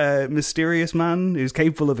taciturn, mysterious man who's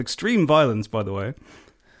capable of extreme violence, by the way?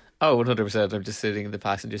 Oh, 100%. I'm just sitting in the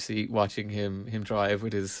passenger seat watching him drive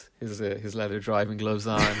with his leather driving gloves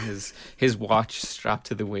on, his watch strapped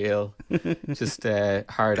to the wheel, just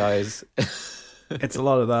hard eyes. It's a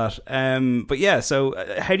lot of that. But yeah, so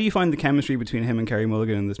how do you find the chemistry between him and Carey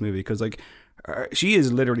Mulligan in this movie? Because like, she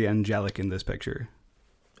is literally angelic in this picture.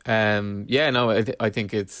 I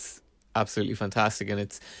think it's absolutely fantastic, and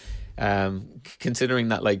it's considering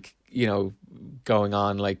that, like, going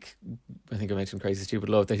on, like, I think I mentioned Crazy Stupid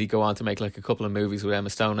Love, that he'd go on to make like a couple of movies with Emma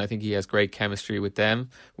Stone. I think he has great chemistry with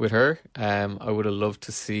her. I would have loved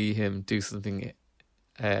to see him do something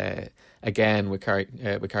again with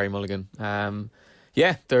Carey Mulligan.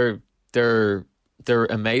 Yeah, they're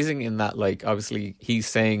amazing in that, like, obviously he's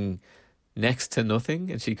saying next to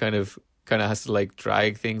nothing, and she kind of has to like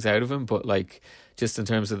drag things out of him, but like just in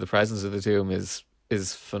terms of the presence of the two of them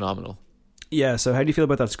is phenomenal. Yeah, so how do you feel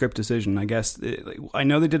about that script decision? I guess, I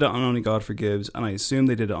know they did it on Only God Forgives, and I assume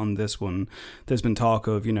they did it on this one. There's been talk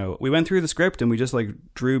of, we went through the script and we just like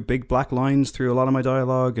drew big black lines through a lot of my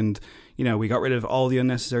dialogue, and, we got rid of all the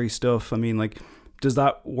unnecessary stuff. I mean, like, does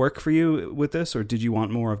that work for you with this, or did you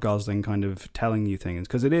want more of Gosling kind of telling you things?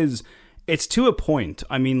 Because it's to a point.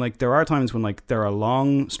 I mean, like, there are times when like there are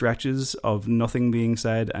long stretches of nothing being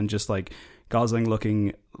said and just like Gosling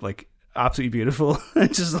looking like absolutely beautiful,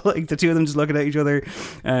 just like the two of them just looking at each other,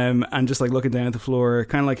 and just like looking down at the floor,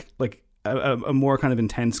 kind of like a more kind of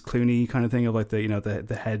intense Clooney kind of thing of like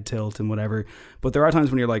the head tilt and whatever. But there are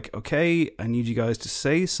times when you're like, okay, I need you guys to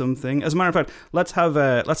say something. As a matter of fact, let's have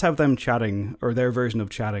them chatting, or their version of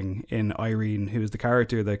chatting, in Irene, who is the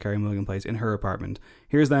character that Carey Mulligan plays, in her apartment.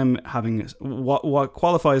 Here's them having what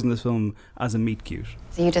qualifies in this film as a meet cute.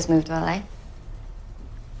 So you just moved to LA?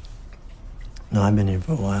 No, I've been here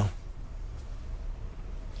for a while.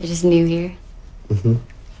 You're just new here? Mm-hmm.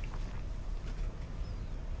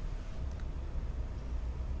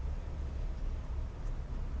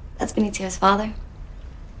 That's Benitio's father.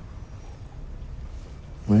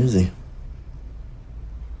 Where is he?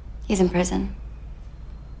 He's in prison.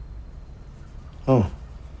 Oh.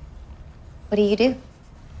 What do you do?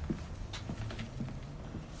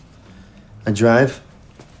 I drive.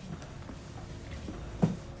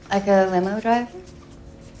 Like a limo driver?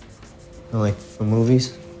 Like for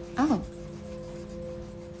movies? Oh.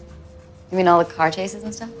 You mean all the car chases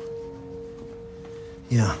and stuff?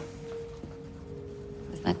 Yeah.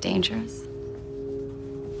 Isn't that dangerous?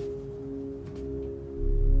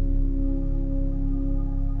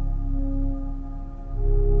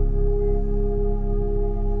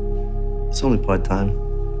 It's only part-time.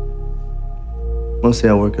 Mostly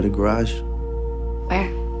I work at a garage. Where?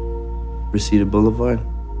 Reseda Boulevard.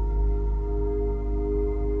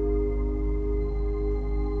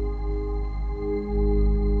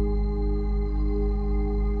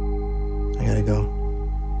 I gotta go.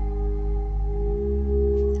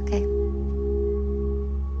 Okay.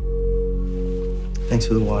 Thanks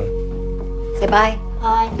for the water. Say bye.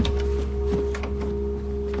 Bye.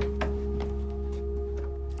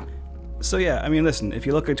 So yeah, I mean, listen, if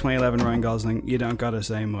you look at 2011 Ryan Gosling, you don't gotta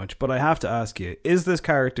say much. But I have to ask you, is this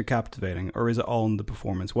character captivating, or is it all in the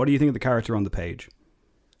performance? What do you think of the character on the page?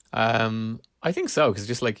 I think so, because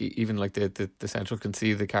just like even like the central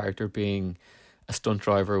conceit of the character being a stunt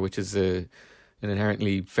driver, which is an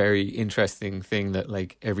inherently very interesting thing that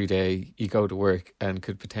like every day you go to work and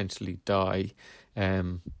could potentially die.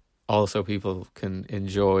 Also, people can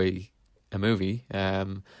enjoy a movie.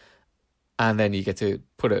 And then you get to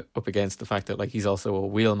put it up against the fact that like he's also a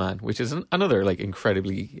wheelman, which is another like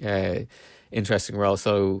incredibly interesting role.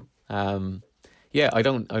 So yeah, I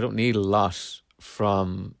don't need a lot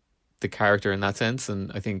from the character in that sense,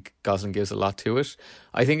 and I think Gosling gives a lot to it.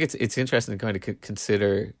 I think it's interesting to kind of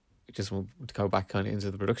consider, just to go back kind of into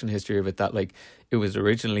the production history of it, that like it was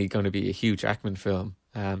originally going to be a Hugh Jackman film,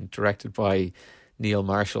 directed by Neil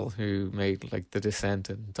Marshall, who made like The Descent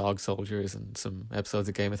and Dog Soldiers and some episodes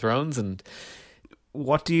of Game of Thrones. And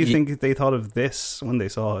what do you think they thought of this when they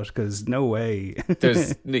saw it? Because no way.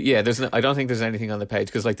 there's I don't think there's anything on the page,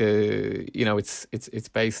 because like it's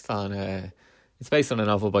based on a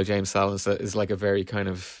novel by James Sallis that is like a very kind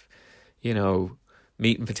of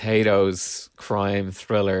meat and potatoes crime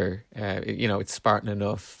thriller. It's Spartan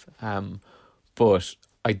enough, but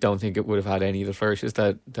I don't think it would have had any of the flourishes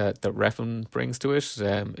that Refn brings to it.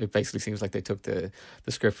 It basically seems like they took the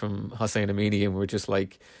script from Hossein Amini and were just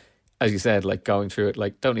like, as you said, like going through it,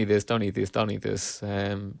 like don't need this, don't need this, don't need this,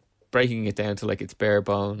 breaking it down to like its bare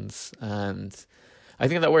bones. And I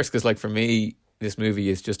think that works because like for me, this movie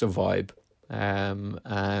is just a vibe,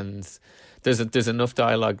 and there's enough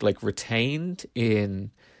dialogue like retained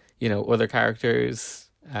in other characters.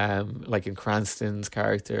 Like in Cranston's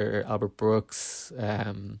character, Albert Brooks,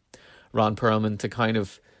 Ron Perlman, to kind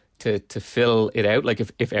of to fill it out. Like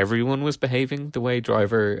if everyone was behaving the way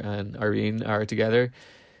Driver and Irene are together,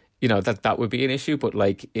 that would be an issue. But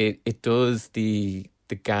like it does the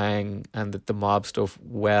gang and the mob stuff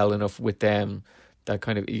well enough with them that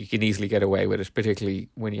kind of you can easily get away with it, particularly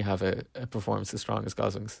when you have a performance as strong as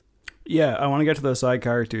Gosling's. Yeah, I want to get to those side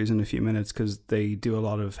characters in a few minutes because they do a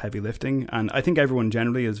lot of heavy lifting, and I think everyone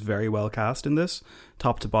generally is very well cast in this,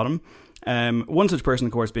 top to bottom. One such person,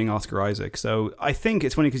 of course, being Oscar Isaac. So I think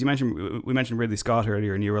it's funny because we mentioned Ridley Scott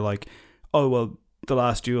earlier, and you were like, "Oh well, The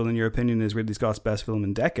Last Duel, in your opinion, is Ridley Scott's best film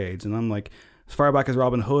in decades. And I'm like, as far back as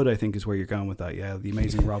Robin Hood, I think is where you're going with that. Yeah, The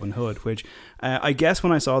Amazing Robin Hood, which I guess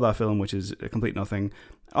when I saw that film, which is a complete nothing,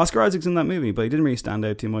 Oscar Isaac's in that movie, but he didn't really stand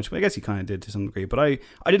out too much. But I guess he kind of did to some degree. But I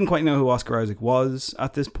didn't quite know who Oscar Isaac was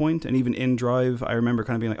at this point. And even in Drive, I remember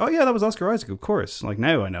kind of being like, oh yeah, that was Oscar Isaac, of course. Like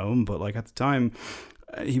now I know him, but like at the time,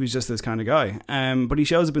 he was just this kind of guy. But he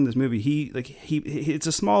shows up in this movie. It's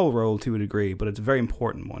a small role to a degree, but it's a very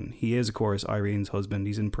important one. He is, of course, Irene's husband.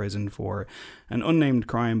 He's in prison for an unnamed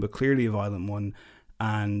crime, but clearly a violent one.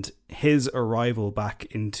 And his arrival back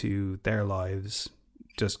into their lives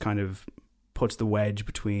just kind of puts the wedge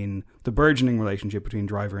between the burgeoning relationship between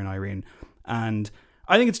Driver and Irene. And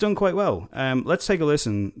I think it's done quite well. Let's take a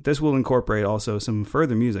listen. This will incorporate also some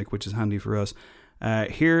further music, which is handy for us.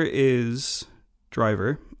 Here is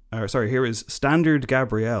here is Standard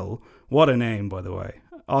Gabrielle. What a name, by the way.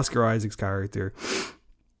 Oscar Isaac's character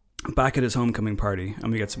back at his homecoming party.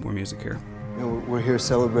 And we get some more music here. You know, we're here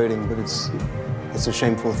celebrating, but it's a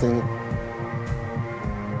shameful thing.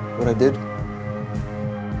 What I did.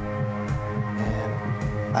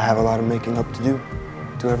 And I have a lot of making up to do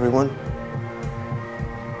to everyone.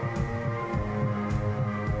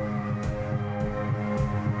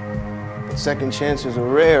 But second chances are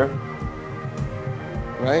rare,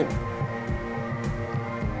 right?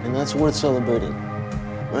 And that's worth celebrating,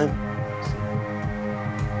 right?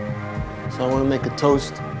 So I want to make a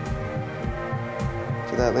toast to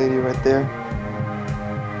that lady right there.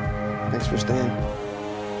 Thanks for staying.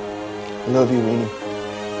 I love you, Rini.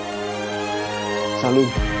 Salud.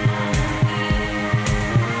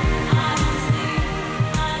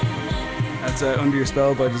 That's Under Your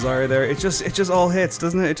Spell by Desire there. It just all hits,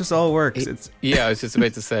 doesn't it? It just all works. Yeah, I was just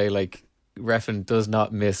about to say, like, Refn does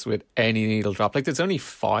not miss with any needle drop. Like, there's only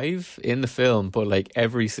 5 in the film, but like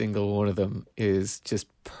every single one of them is just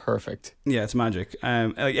perfect. Yeah, it's magic.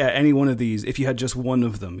 Any one of these, if you had just one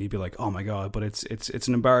of them, you'd be like, oh my god. But it's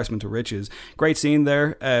an embarrassment to riches. Great scene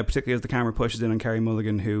there, particularly as the camera pushes in on Carey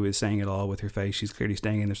Mulligan, who is saying it all with her face. She's clearly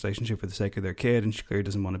staying in this relationship for the sake of their kid, and she clearly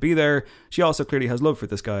doesn't want to be there. She also clearly has love for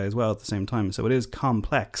this guy as well at the same time, so it is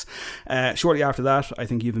complex. Shortly after that, I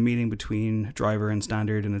think you have a meeting between Driver and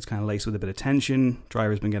Standard, and it's kind of laced with a bit of tension.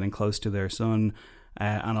 Driver's been getting close to their son,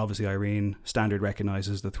 and obviously Irene. Standard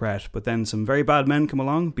recognises the threat, but then some very bad men come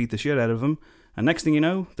along, beat the shit out of him, and next thing you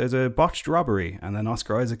know, there's a botched robbery, and then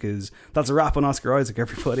Oscar Isaac that's a wrap on Oscar Isaac,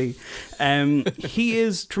 everybody. He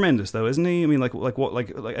is tremendous though, isn't he? I mean, like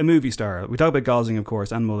a movie star. We talk about Gosling, of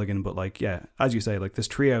course, and Mulligan, but like, yeah, as you say, like this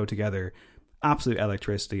trio together, absolute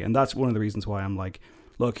electricity. And that's one of the reasons why I'm like,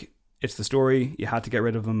 look, it's the story, you had to get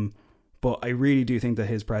rid of him, but I really do think that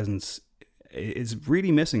his presence is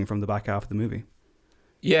really missing from the back half of the movie.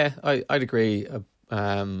 Yeah, I'd agree.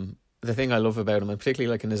 The thing I love about him, and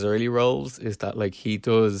particularly like in his early roles, is that like he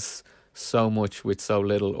does so much with so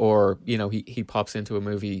little. Or, you know, he pops into a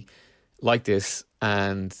movie like this,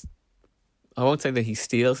 and I won't say that he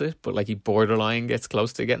steals it, but like he borderline gets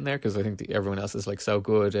close to getting there, because I think that everyone else is like so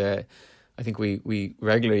good. I think we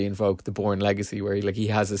regularly invoke the Bourne Legacy, where he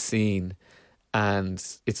has a scene, and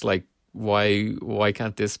it's like, why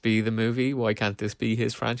can't this be the movie? Why can't this be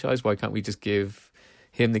his franchise? Why can't we just give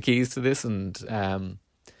him the keys to this? And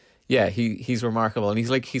yeah, he's remarkable, and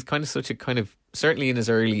he's kind of such a kind of, certainly in his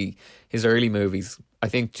early movies, I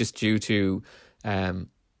think just due to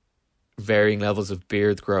varying levels of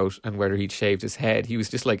beard growth and whether he'd shaved his head, he was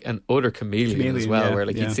just like an utter chameleon as well. Yeah, where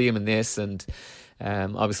like you'd see him in this, and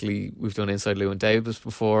obviously we've done Inside Llewyn Davis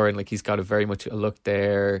before, and like he's got a very much a look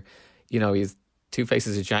there. You know, he's Two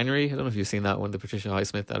Faces of January. I don't know if you've seen that one, the Patricia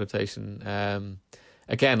Highsmith adaptation.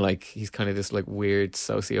 Again, like he's kind of this like weird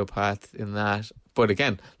sociopath in that, but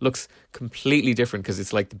again looks completely different because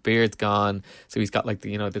it's like the beard's gone, so he's got like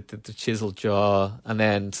the chiseled jaw, and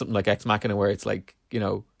then something like Ex Machina where it's like, you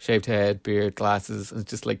know, shaved head, beard, glasses, and it's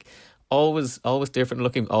just like always different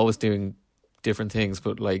looking, always doing different things,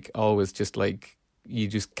 but like always just like you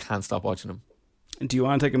just can't stop watching him. Do you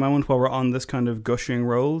want to take a moment while we're on this kind of gushing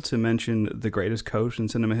roll to mention the greatest coat in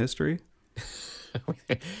cinema history?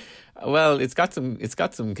 Well, it's got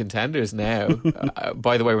some contenders now.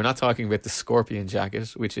 By the way, we're not talking about the Scorpion jacket,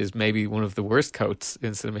 which is maybe one of the worst coats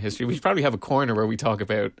in cinema history. We should probably have a corner where we talk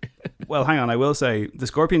about. Well, hang on. I will say the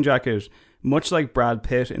Scorpion jacket, much like Brad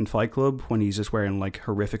Pitt in Fight Club, when he's just wearing like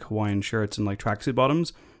horrific Hawaiian shirts and like tracksuit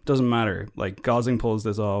bottoms, doesn't matter. Like Gosling pulls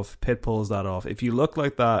this off, Pitt pulls that off. If you look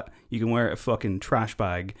like that, you can wear a fucking trash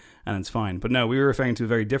bag and it's fine. But no, we were referring to a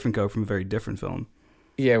very different coat from a very different film.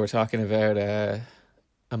 Yeah, we're talking about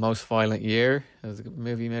A Most Violent Year. It was a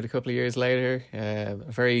movie made a couple of years later. A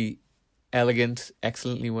very elegant,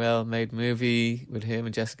 excellently well made movie with him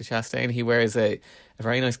and Jessica Chastain. He wears a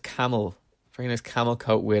very nice camel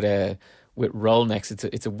coat with roll necks.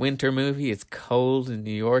 It's a winter movie. It's cold in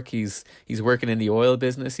New York. He's working in the oil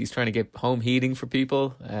business. He's trying to get home heating for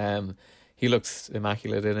people. He looks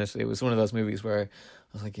immaculate in it. It was one of those movies where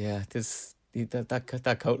I was like, yeah,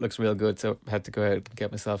 that coat looks real good. So I had to go out and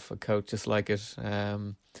get myself a coat just like it.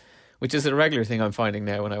 Which is a regular thing I'm finding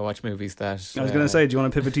now when I watch movies that... I was going to say, do you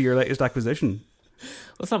want to pivot to your latest acquisition?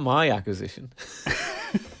 Well, it's not my acquisition.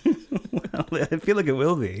 Well, I feel like it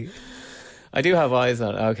will be. I do have eyes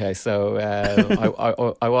on it. Okay, so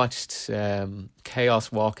I watched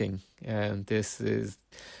Chaos Walking, and this is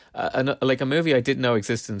like a movie I didn't know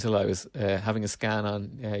existed until I was having a scan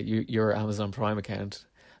on your Amazon Prime account.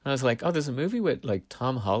 And I was like, oh, there's a movie with like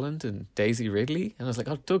Tom Holland and Daisy Ridley. And I was like,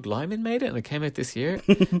 oh, Doug Liman made it, and it came out this year.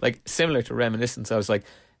 Like similar to Reminiscence. I was like,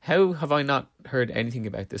 how have I not heard anything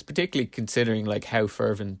about this? Particularly considering like how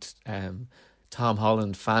fervent Tom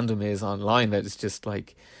Holland fandom is online. That it's just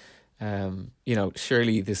like,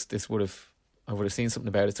 surely I would have seen something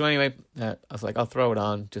about it. So anyway, I was like, I'll throw it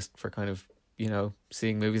on just for kind of,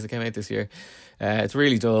 seeing movies that came out this year. It's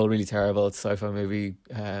really dull, really terrible. It's a sci-fi movie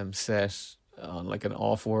set on like an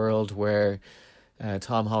off-world where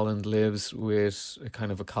Tom Holland lives with a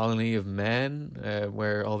kind of a colony of men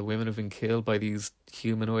where all the women have been killed by these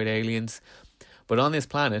humanoid aliens. But on this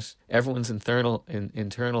planet, everyone's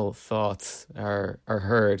internal thoughts are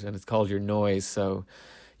heard, and it's called your noise. So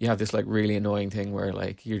you have this like really annoying thing where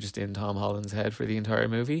like you're just in Tom Holland's head for the entire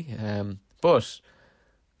movie. But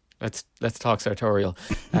let's talk sartorial.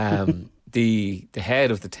 The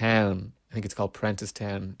head of the town, I think it's called Prentice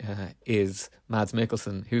Town, is Mads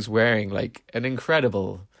Mikkelsen, who's wearing like an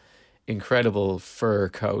incredible fur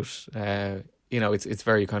coat. It's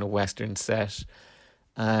very kind of Western set.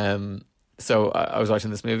 So I was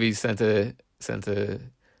watching this movie, sent a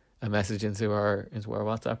message into our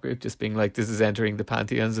WhatsApp group, just being like, this is entering the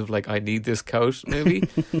pantheons of like, I need this coat movie.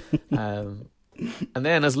 And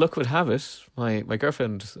then, as luck would have it, my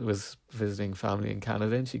girlfriend was visiting family in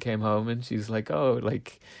Canada, and she came home and she's like, oh,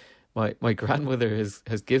 like my grandmother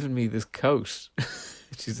has given me this coat.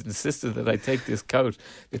 She's insisted that I take this coat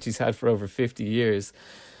that she's had for over 50 years.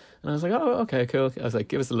 And I was like, oh, okay, cool. I was like,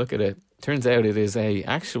 give us a look at it. Turns out it is a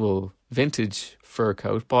actual vintage fur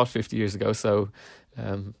coat bought 50 years ago. So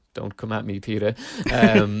don't come at me, Peter.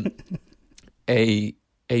 A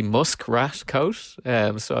muskrat coat.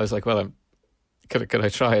 So I was like, well, could I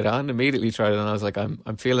try it on? Immediately tried it on. I was like,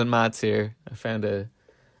 I'm feeling Mads here. I found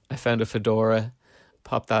a fedora,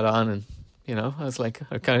 popped that on, and I was like,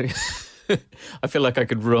 I feel like I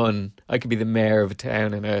could be the mayor of a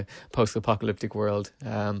town in a post-apocalyptic world.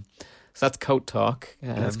 So that's coat talk.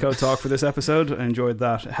 That's coat talk for this episode. I enjoyed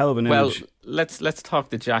that. Hell of an image. Well, let's talk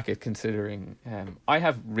the jacket, considering I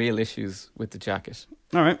have real issues with the jacket.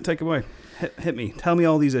 All right, take it away. Hit me. Tell me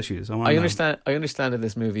all these issues. I understand that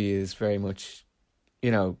this movie is very much,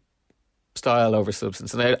 style over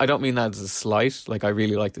substance, and I don't mean that as a slight. Like, I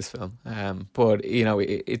really like this film, but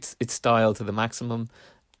it's style to the maximum,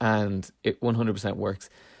 and it 100% works.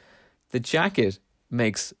 The jacket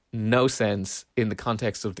makes no sense in the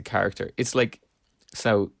context of the character. It's like,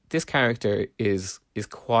 so this character is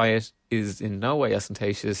quiet, is in no way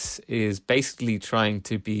ostentatious, is basically trying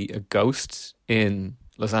to be a ghost in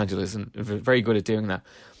Los Angeles, and very good at doing that.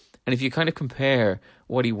 And if you kind of compare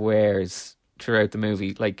what he wears throughout the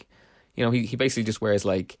movie, like, he basically just wears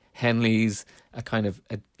like Henleys, a kind of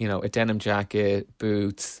a denim jacket,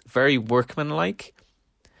 boots, very workmanlike,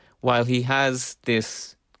 while he has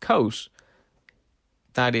this coat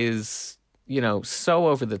that is, so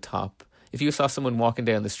over the top. If you saw someone walking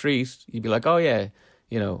down the street, you'd be like, oh yeah,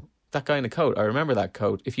 that guy in the coat, I remember that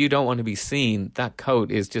coat. If you don't want to be seen, that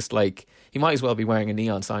coat is just like, he might as well be wearing a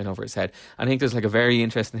neon sign over his head. And I think there's like a very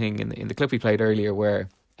interesting thing in the clip we played earlier where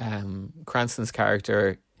Cranston's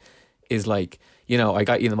character is like, I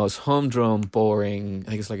got you the most humdrum, boring, I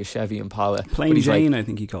think it's like a Chevy Impala. Plain Jane, I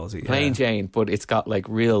think he calls it. Plain Jane, but it's got like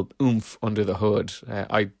real oomph under the hood.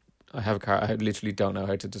 I have a car. I literally don't know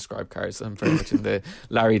how to describe cars. I'm very much in the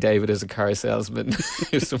Larry David as a car salesman.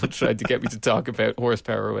 If someone tried to get me to talk about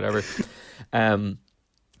horsepower or whatever. And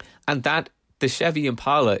that, the Chevy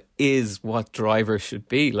Impala is what Driver should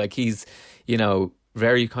be. Like, he's,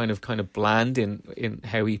 very kind of bland in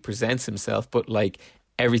how he presents himself, but like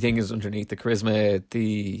everything is underneath the charisma,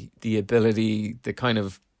 the ability, the kind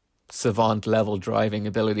of savant level driving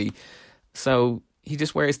ability. So he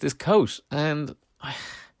just wears this coat, and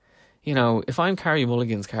if I'm Carey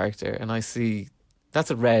Mulligan's character and I see That's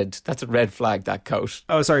a red flag, that coat.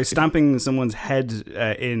 Oh, sorry, stamping someone's head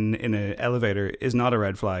in an elevator is not a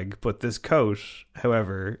red flag, but this coat,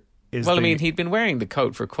 however, is... Well, I mean, he'd been wearing the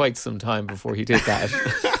coat for quite some time before he did that.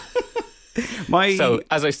 So,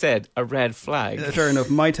 as I said, a red flag. Fair enough.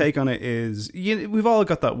 My take on it is, we've all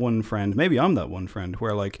got that one friend, maybe I'm that one friend,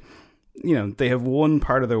 where like, they have one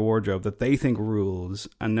part of their wardrobe that they think rules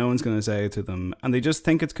and no one's going to say it to them, and they just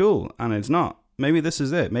think it's cool, and it's not. Maybe this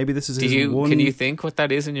is it. Maybe this is his one... Can you think what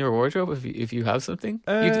that is in your wardrobe if you have something?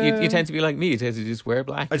 You tend to be like me. You tend to just wear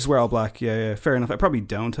black. I just wear all black. Yeah. Fair enough. I probably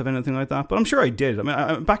don't have anything like that, but I'm sure I did. I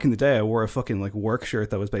mean, back in the day, I wore a fucking like work shirt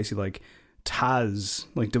that was basically like Taz,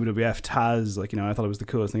 like WWF Taz. Like, I thought it was the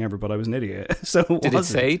coolest thing ever, but I was an idiot. So did it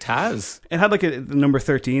say Taz? It had like the number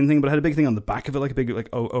 13 thing, but it had a big thing on the back of it, like a big like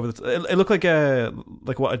over the. It looked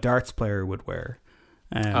like what a darts player would wear.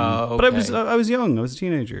 Okay. But I was young. I was a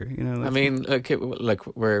teenager. I mean, like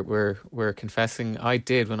we're confessing. I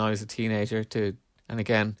did when I was a teenager too. And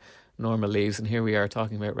again, Norma leaves, and here we are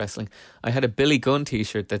talking about wrestling. I had a Billy Gunn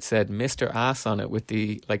T-shirt that said "Mr. Ass" on it with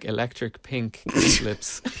the like electric pink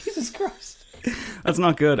lips. Jesus Christ. That's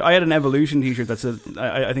not good. I had an Evolution T-shirt that said,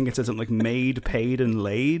 I think it said something like "made, paid, and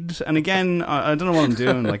laid." And again, I don't know what I'm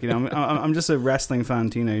doing. Like, I'm just a wrestling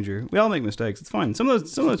fan teenager. We all make mistakes. It's fine. Some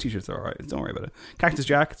of those T-shirts are alright. Don't worry about it. Cactus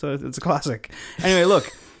Jack. It's a classic. Anyway,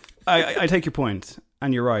 look, I take your point,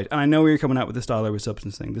 and you're right. And I know where you're coming at with the style over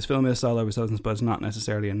substance thing. This film is style over substance, but it's not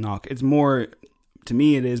necessarily a knock. It's more. To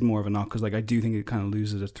me, it is more of a knock because, like, I do think it kind of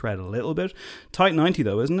loses its thread a little bit. Tight 90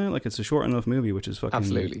 though, isn't it? Like, it's a short enough movie, which is fucking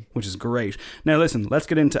absolutely, which is great. Now, listen, let's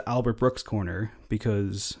get into Albert Brooks' corner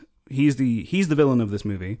because he's the villain of this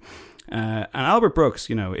movie. And Albert Brooks,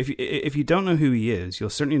 if you don't know who he is,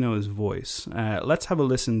 you'll certainly know his voice. Let's have a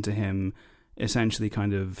listen to him, essentially,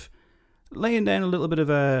 kind of laying down a little bit of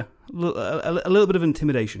a little bit of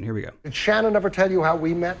intimidation. Here we go. Did Shannon ever tell you how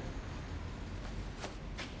we met?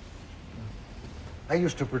 I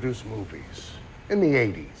used to produce movies in the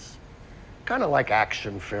 80s. Kind of like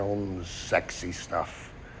action films, sexy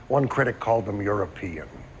stuff. One critic called them European.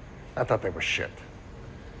 I thought they were shit.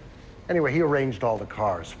 Anyway, he arranged all the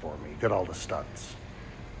cars for me, did all the stunts.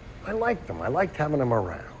 I liked them. I liked having them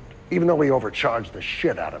around, even though he overcharged the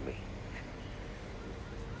shit out of me.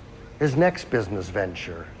 His next business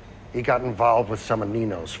venture, he got involved with some of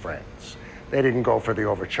Nino's friends. They didn't go for the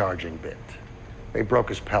overcharging bit. They broke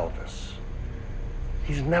his pelvis.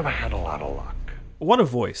 He's never had a lot of luck. What a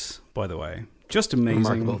voice, by the way. Just amazing.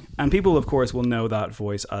 Remarkable. And people, of course, will know that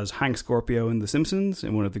voice as Hank Scorpio in The Simpsons,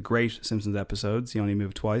 in one of the great Simpsons episodes. He only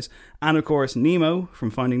moved twice. And, of course, Nemo from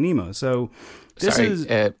Finding Nemo. So this is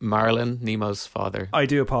Marlin, Nemo's father. I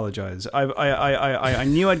do apologize. I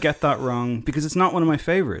knew I'd get that wrong because it's not one of my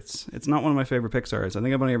favorites. It's not one of my favorite Pixar's. I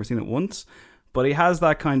think I've only ever seen it once. But he has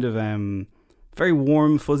that kind of very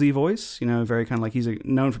warm, fuzzy voice. Very kind of like he's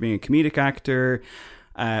known for being a comedic actor.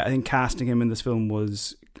 I think casting him in this film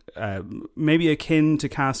was maybe akin to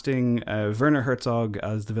casting Werner Herzog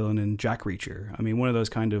as the villain in Jack Reacher. I mean, one of those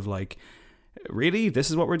kind of like, really? This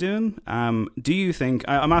is what we're doing? Do you think...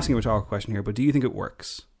 I'm asking a rhetorical question here, but do you think it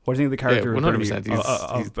works? What do you think of the character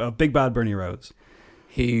 100%. of Big Bad Bernie Rose?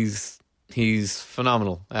 He's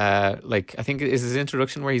phenomenal. Like, I think it's his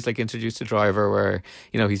introduction where he's like introduced to Driver, where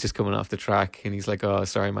he's just coming off the track and he's like, "Oh,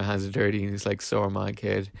 sorry, my hands are dirty," and he's like, "So are my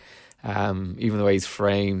kid." Even the way he's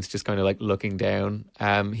framed, just kind of like looking down.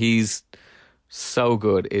 He's so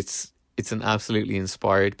good. It's an absolutely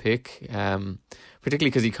inspired pick.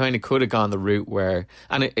 Particularly because he kind of could have gone the route where,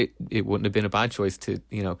 and it wouldn't have been a bad choice to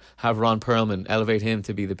have Ron Perlman, elevate him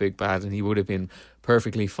to be the big bad, and he would have been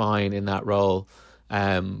perfectly fine in that role.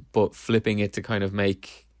 But flipping it to kind of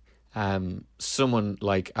make someone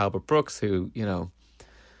like Albert Brooks, who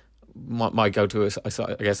might go to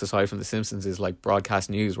I guess aside from The Simpsons, is like broadcast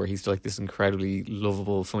news, where he's like this incredibly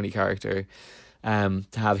lovable, funny character. To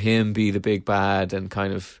have him be the big bad and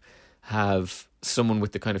kind of have someone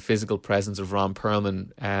with the kind of physical presence of Ron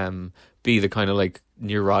Perlman be the kind of like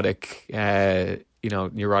neurotic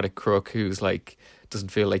crook who's like doesn't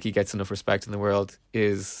feel like he gets enough respect in the world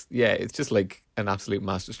it's just like an absolute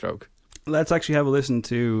masterstroke. Let's actually have a listen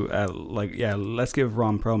to let's give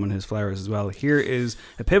Ron Perlman his flowers as well. Here is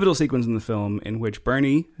a pivotal sequence in the film in which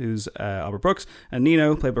Bernie, who's Albert Brooks, and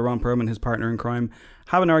Nino, played by Ron Perlman, his partner in crime,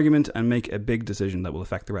 have an argument and make a big decision that will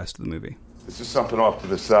affect the rest of the movie. This is something off to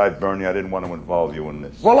the side, Bernie. I didn't want to involve you in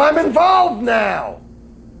this. Well, I'm involved now.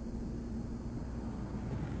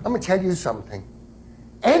 I'm going to tell you something.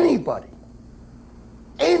 Anybody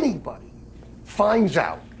finds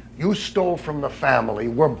out you stole from the family,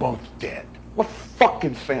 we're both dead. What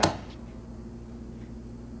fucking family?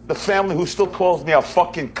 The family who still calls me a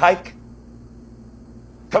fucking kike?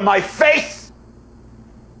 To my face?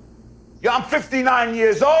 Yeah, I'm 59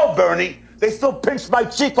 years old, Bernie. They still pinch my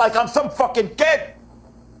cheek like I'm some fucking kid.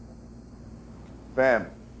 Fam.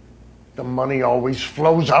 The money always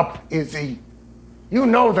flows up, Izzy. You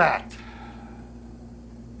know that.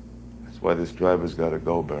 That's why this driver's gotta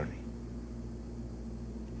go, Bernie.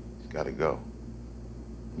 He's gotta go.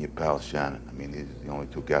 Your pal Shannon. I mean, these are the only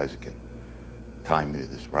two guys that can tie me to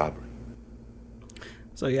this robbery.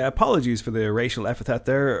 So yeah, apologies for the racial epithet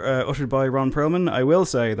there, uttered by Ron Perlman. I will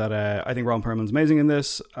say that I think Ron Perlman's amazing in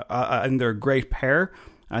this. I think they're a great pair.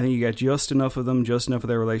 I think you get just enough of them, just enough of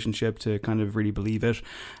their relationship to kind of really believe it.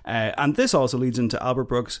 And this also leads into Albert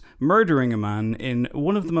Brooks murdering a man in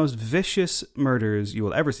one of the most vicious murders you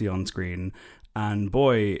will ever see on screen. And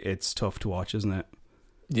boy, it's tough to watch, isn't it?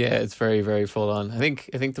 Yeah, it's very, very full on. I think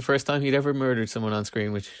the first time he'd ever murdered someone on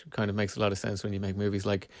screen, which kind of makes a lot of sense when you make movies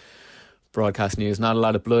like Broadcast News. Not a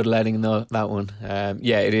lot of bloodletting in that one.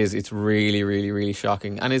 Yeah, it is. It's really, really, really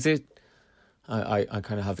shocking. And is it... I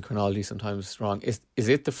kind of have the chronology sometimes wrong. Is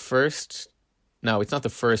it the first... No, it's not the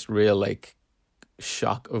first real, like,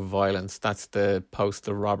 shock of violence. That's the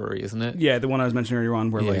robbery, isn't it? Yeah, the one I was mentioning earlier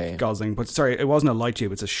on where, Gosling... But sorry, it wasn't a light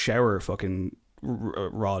tube. It's a shower fucking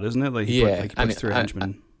rod, isn't it? Like he puts through a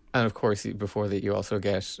henchman. And of course, before that, you also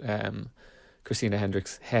get Christina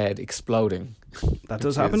Hendricks' head exploding. That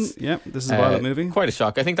does happen. Yeah, this is a violent movie. Quite a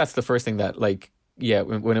shock. I think that's the first thing that, like... Yeah,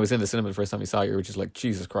 when it was in the cinema the first time you saw it, you were just like,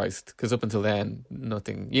 Jesus Christ. Because up until then,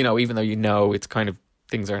 nothing, even though it's kind of,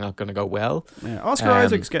 things are not going to go well. Yeah, Oscar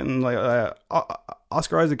Isaac's getting like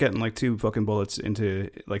 2 fucking bullets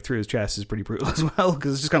into, like, through his chest is pretty brutal as well.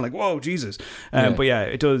 Because it's just kind of like, whoa, Jesus. But yeah,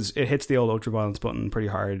 it hits the old ultra-violence button pretty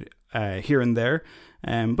hard here and there.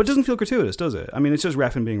 But it doesn't feel gratuitous, does it? I mean, it's just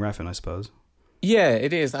Refn being Refn, I suppose. Yeah,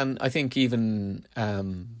 it is. And I think even...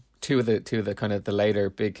 Two of the kind of the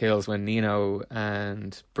later big kills when Nino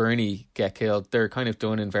and Bernie get killed, they're kind of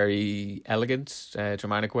done in very elegant,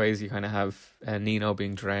 dramatic ways. You kind of have Nino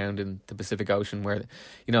being drowned in the Pacific Ocean, where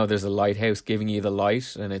there's a lighthouse giving you the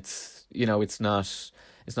light, and it's it's not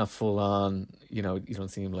full on. You don't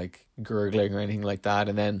see him like gurgling or anything like that.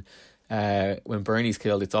 And then when Bernie's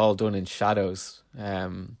killed, it's all done in shadows,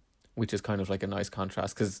 which is kind of like a nice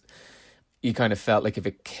contrast, because you kind of felt like if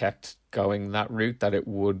it kept going that route, that it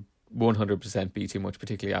would 100% be too much,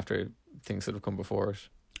 particularly after things that have come before it.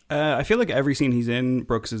 I feel like every scene he's in,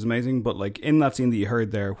 Brooks is amazing, but like in that scene that you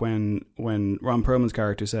heard there, when Ron Perlman's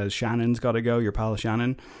character says Shannon's got to go, your pal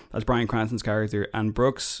Shannon, that's Bryan Cranston's character, and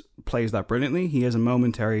Brooks plays that brilliantly. He has a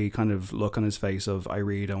momentary kind of look on his face of, I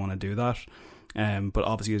really don't want to do that. But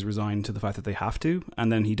obviously is resigned to the fact that they have to, and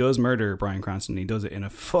then he does murder Bryan Cranston. He does it in a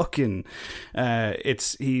fucking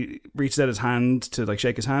he reaches out his hand to like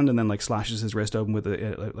shake his hand, and then like slashes his wrist open with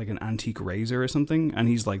like an antique razor or something, and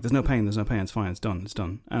he's like, there's no pain, it's fine, it's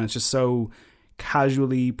done. And it's just so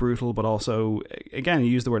casually brutal, but also, again, you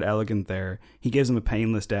use the word elegant there. He gives him a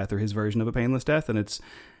painless death, or his version of a painless death, and it's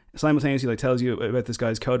simultaneously like tells you about this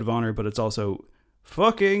guy's code of honor, but it's also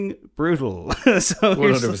fucking brutal. So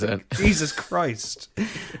 100%. Like, Jesus Christ.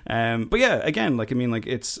 But yeah, again, like, I mean, like,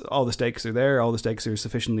 it's all the stakes are there, all the stakes are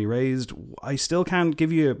sufficiently raised. I still can't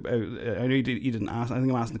give you I know you didn't ask, I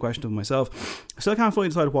think I'm asking the question of myself. I still can't fully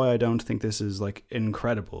decide why I don't think this is like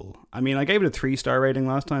incredible. I mean, I gave it a 3-star rating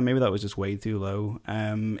last time. Maybe that was just way too low.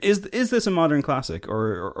 Is this a modern classic,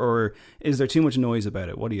 or is there too much noise about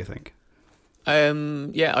it? What do you think?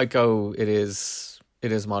 Yeah, I'd go it is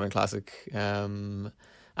a modern classic.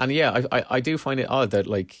 And yeah, I do find it odd that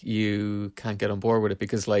like you can't get on board with it,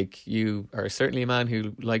 because like you are certainly a man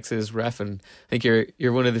who likes his Refn. I think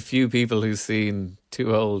you're one of the few people who's seen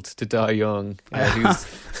Too Old to Die Young.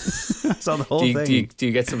 That's all the whole thing. Do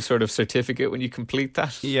you get some sort of certificate when you complete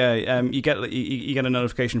that? Yeah, you get a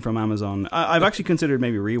notification from Amazon. I've actually considered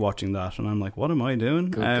maybe rewatching that, and I'm like, what am I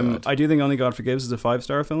doing? I do think Only God Forgives is a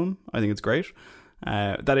 5-star film. I think it's great.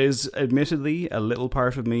 That is admittedly a little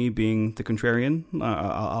part of me being the contrarian.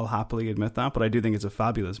 I'll happily admit that, but I do think it's a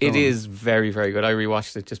fabulous film. It is very, very good. I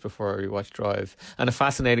rewatched it just before I rewatched Drive, and a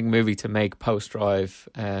fascinating movie to make post-Drive.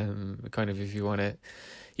 Kind of, if you want to,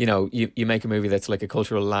 you make a movie that's like a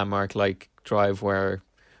cultural landmark like Drive, where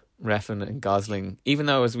Refn and Gosling, even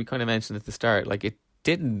though, as we kind of mentioned at the start, like it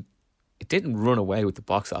didn't run away with the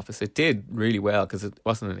box office. It did really well because it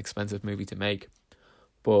wasn't an expensive movie to make,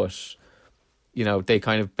 but they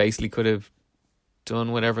kind of basically could have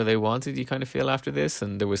done whatever they wanted, you kind of feel, after this.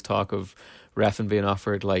 And there was talk of Refn being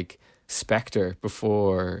offered like Spectre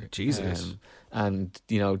before. Jesus. And,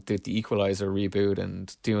 the Equalizer reboot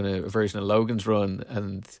and doing a version of Logan's Run.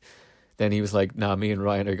 And then he was like, nah, me and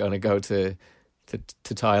Ryan are going to go to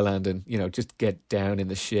to Thailand and, you know, just get down in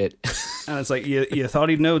the shit. And it's like, you thought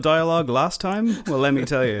he'd know dialogue last time? Well, let me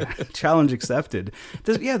tell you, challenge accepted.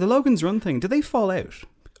 The Logan's Run thing, did they fall out?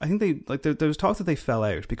 I think there was talk that they fell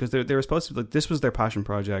out because they were supposed to, like, this was their passion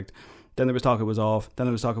project. Then there was talk it was off. Then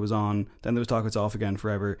there was talk it was on. Then there was talk it's off again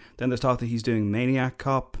forever. Then there's talk that he's doing Maniac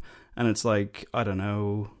Cop. And it's like, I don't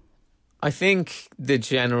know. I think the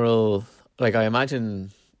general, like, I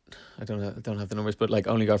imagine, I don't have the numbers, but like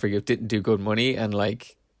Only God Forgives didn't do good money, and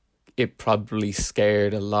like it probably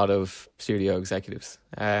scared a lot of studio executives.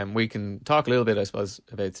 We can talk a little bit, I suppose,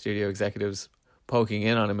 about studio executives poking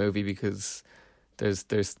in on a movie, because there's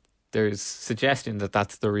suggestion that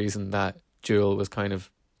that's the reason that Jewel was kind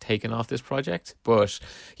of taken off this project. But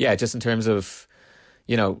yeah, just in terms of,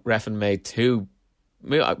 you know, Refn made two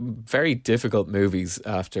very difficult movies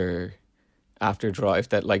after Drive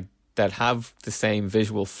that have the same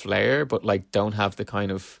visual flair, but like don't have the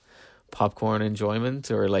kind of popcorn enjoyment,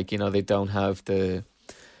 or like, you know, they don't have the,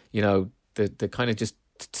 you know, the kind of just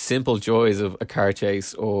simple joys of a car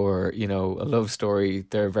chase or, you know, a love story.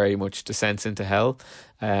 They're very much descents into hell.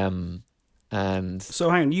 And so,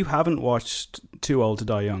 hang on, you haven't watched Too Old to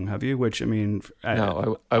Die Young, have you? Which, I mean,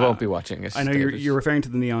 no, I won't be watching it. I know you're referring to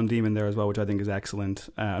the Neon Demon there as well, which I think is excellent.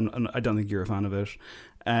 And I don't think you're a fan of it.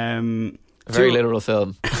 A very literal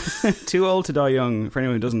film. Too Old to Die Young, for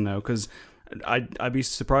anyone who doesn't know, because I'd be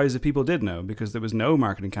surprised if people did know, because there was no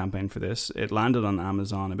marketing campaign for this. It landed on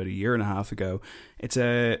Amazon about a year and a half ago. I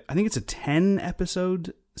think it's a 10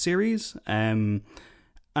 episode series. And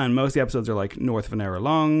most of the episodes are like north of an hour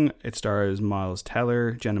long. It stars Miles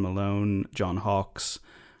Teller, Jenna Malone, John Hawkes,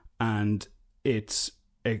 and it's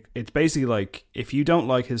basically like, if you don't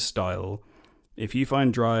like his style, if you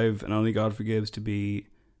find Drive and Only God Forgives to be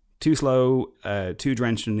too slow, too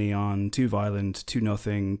drenched in neon, too violent, too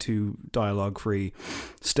nothing, too dialogue free,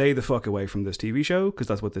 stay the fuck away from this TV show, because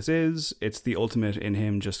that's what this is. It's the ultimate in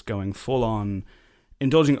him just going full on,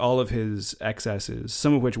 indulging all of his excesses,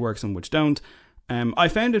 some of which work, some of which don't. I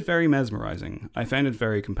found it very mesmerizing. I found it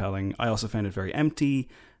very compelling. I also found it very empty.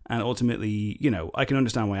 And ultimately, you know, I can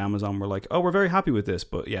understand why Amazon were like, oh, we're very happy with this,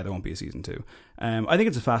 but yeah, there won't be a season 2. I think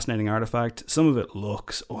it's a fascinating artifact. Some of it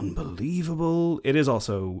looks unbelievable. It is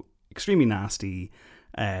also extremely nasty,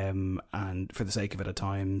 and for the sake of it at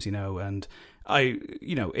times, you know, and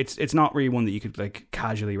it's not really one that you could like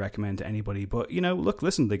casually recommend to anybody. But, you know,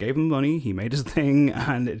 listen, they gave him money, he made his thing,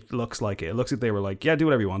 and it looks like it. It looks like they were like, yeah, do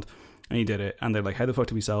whatever you want. And he did it. And they're like, how the fuck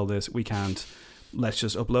do we sell this? We can't. Let's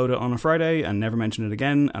just upload it on a Friday and never mention it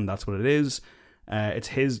again. And that's what it is. It's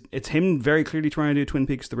him very clearly trying to do Twin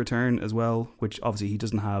Peaks: The Return as well, which obviously he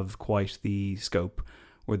doesn't have quite the scope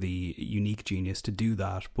or the unique genius to do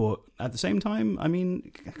that. But at the same time, I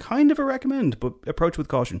mean, kind of a recommend, but approach with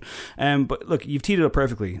caution. But look, you've teed it up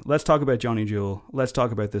perfectly. Let's talk about Johnny Jewel. Let's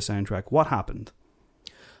talk about this soundtrack. What happened?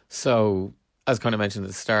 So, as kind of mentioned at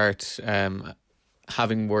the start,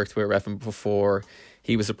 having worked with Refn before,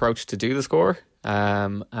 he was approached to do the score,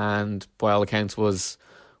 and by all accounts was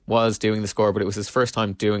doing the score, but it was his first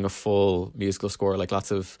time doing a full musical score. Like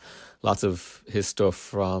lots of his stuff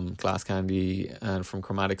from Glass Candy and from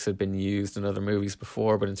Chromatics had been used in other movies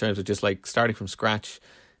before, but in terms of just like starting from scratch,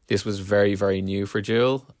 this was very, very new for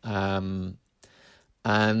Jewel. And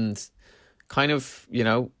kind of, you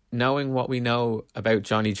know, knowing what we know about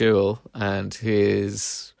Johnny Jewel and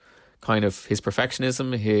his kind of his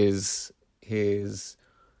perfectionism, his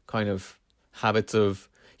kind of habits of,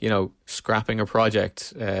 you know, scrapping a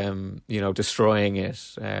project, you know, destroying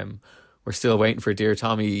it. We're still waiting for Dear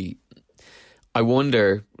Tommy. I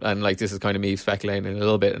wonder, and like this is kind of me speculating a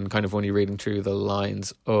little bit and kind of only reading through the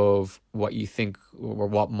lines of what you think or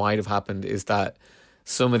what might have happened, is that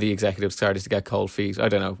some of the executives started to get cold feet. I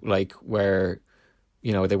don't know, like where,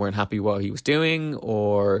 you know, they weren't happy what he was doing,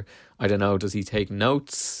 or I don't know, does he take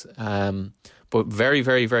notes? But very,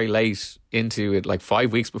 very, very late into it, like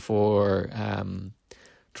 5 weeks before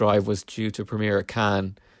Drive was due to premiere at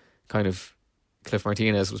Cannes, kind of Cliff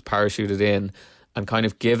Martinez was parachuted in and kind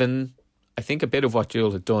of given, I think, a bit of what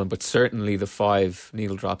Jewel had done, but certainly the 5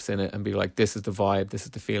 needle drops in it, and be like, this is the vibe, this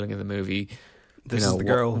is the feeling in the movie. This is the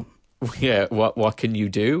girl. What can you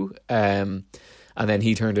do? And then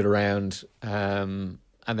he turned it around, and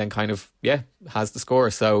then kind of has the score.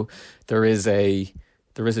 So there is a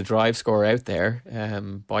Drive score out there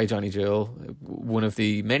by Johnny Jewel, one of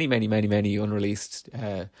the many, many, many, many unreleased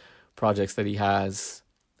projects that he has,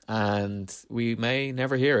 and we may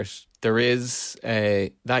never hear it. There is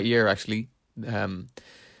that year actually,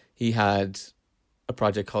 he had a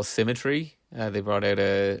project called Symmetry. They brought out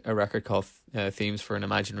a record called Themes for an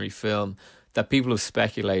Imaginary Film that people have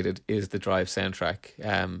speculated is the Drive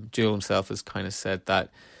soundtrack. Jewel himself has kind of said that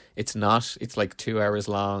it's not. It's like 2 hours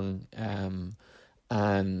long,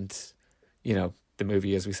 and you know the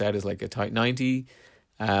movie, as we said, is like a tight 90.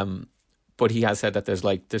 But he has said that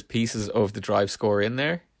there's pieces of the Drive score in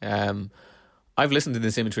there. I've listened to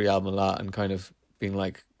the Symmetry album a lot and kind of been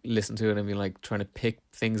like listen to it and been like trying to pick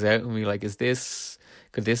things out and be like, could this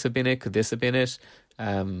have been it? Could this have been it?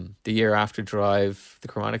 The year after Drive, the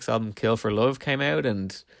Chromatics album Kill for Love came out,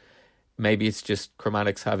 and maybe it's just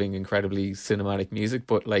Chromatics having incredibly cinematic music,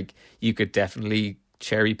 but like you could definitely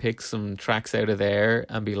cherry pick some tracks out of there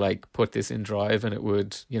and be like, put this in Drive and it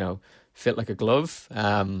would, you know, fit like a glove.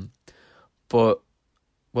 But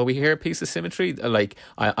will we hear a piece of Symmetry? Like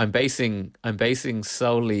I'm basing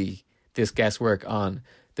solely this guesswork on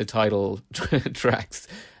the title tracks,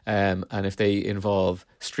 and if they involve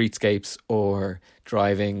streetscapes or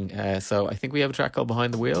driving. So I think we have a track called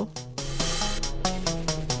Behind the Wheel.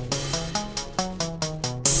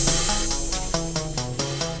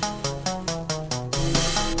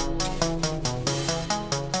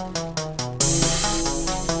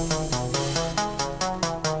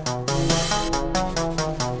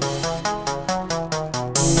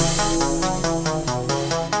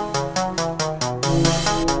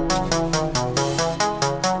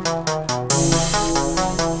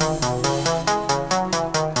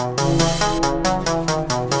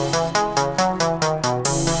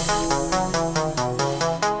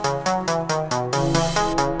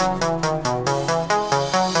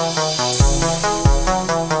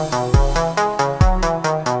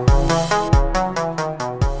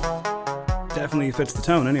 Fits the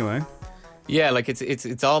tone anyway. Yeah, like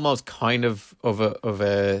it's almost kind of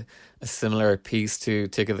a similar piece to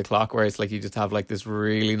Tick of the Clock, where it's like you just have like this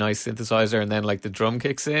really nice synthesizer and then like the drum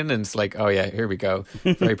kicks in and it's like, oh yeah, here we go.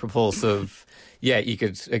 Very propulsive. Yeah, you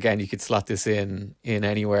could slot this in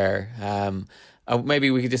anywhere.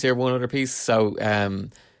 Maybe we could just hear one other piece. So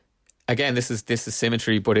again, this is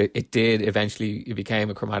Symmetry, but it did eventually, it became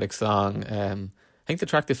a Chromatic song. I think the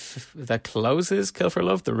track that closes Kill for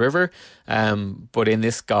Love, The River, but in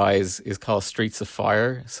this guise is called Streets of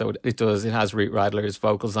Fire. So it has Reet Radler's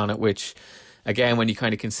vocals on it, which again, when you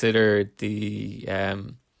kind of consider the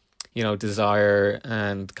Desire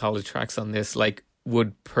and College tracks on this, like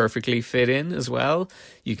would perfectly fit in as well.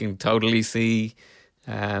 You can totally see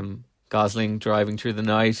Gosling driving through the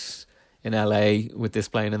night in LA with this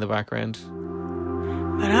playing in the background.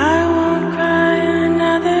 But I won't cry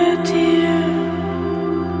another tear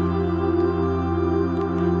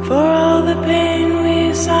for all the pain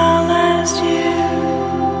we saw last year.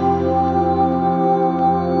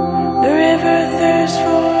 The river thirsts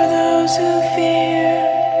for those who fear,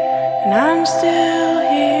 and I'm still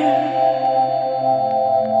here,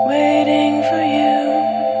 waiting for you.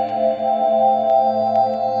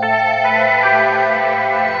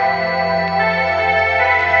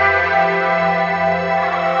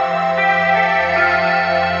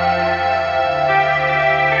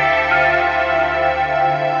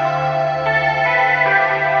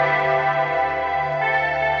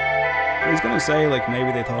 Say like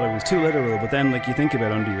maybe they thought it was too literal, but then like you think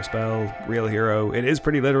about Under Your Spell, Real Hero, it is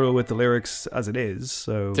pretty literal with the lyrics as it is.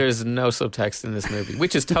 So there's no subtext in this movie,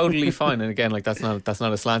 which is totally fine. And again, like that's not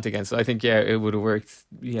a slant against. So I think it would have worked,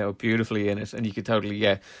 beautifully in it, and you could totally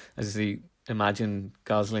as you see, imagine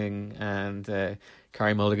Gosling and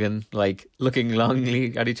Carey Mulligan like looking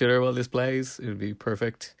longingly at each other while this plays. It would be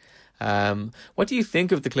perfect. What do you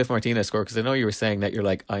think of the Cliff Martinez score? Because I know you were saying that you're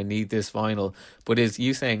like, I need this vinyl, but is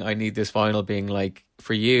you saying I need this vinyl being like,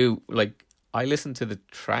 for you, like I listen to the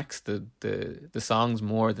tracks, the songs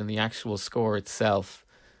more than the actual score itself?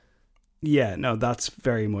 Yeah, no, that's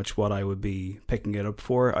very much what I would be picking it up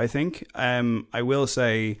for, I think. I will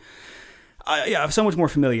say, I have so much more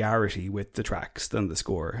familiarity with the tracks than the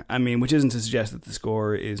score. I mean, which isn't to suggest that the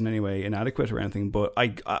score is in any way inadequate or anything, but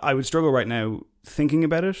I would struggle right now thinking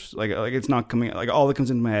about it. Like it's not coming, like all that comes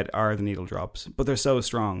into my head are the needle drops, but they're so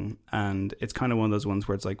strong, and it's kind of one of those ones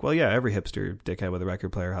where it's like, well, yeah, every hipster dickhead with a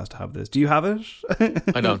record player has to have this. Do you have it?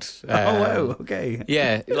 I don't. Oh wow, okay.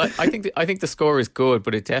 Yeah, like I think the score is good,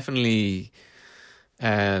 but it definitely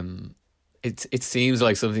It seems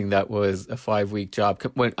like something that was a 5-week job,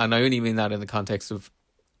 and I only mean that in the context of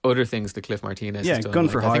other things that Cliff Martinez has done. Gun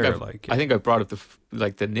for Hire. I think I've brought up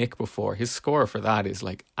the Nick before. His score for that is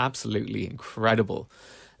like absolutely incredible,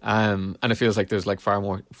 and it feels like there's like far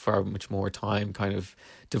much more time kind of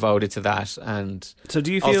devoted to that. And so,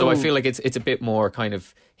 do you feel? Also, I feel like it's a bit more kind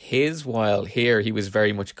of his. While here, he was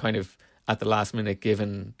very much kind of at the last minute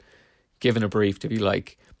given a brief to be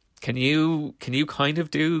like, Can you kind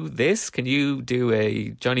of do this? Can you do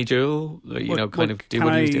a Johnny Jewel? Do what he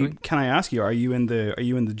was doing? Can I ask you? Are you in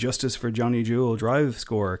the Justice for Johnny Jewel Drive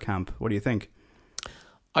score camp? What do you think?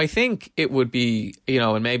 I think it would be,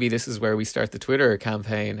 and maybe this is where we start the Twitter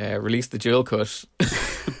campaign, release the Jewel cut.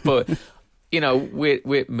 But,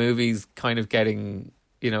 with movies kind of getting,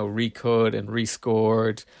 recut and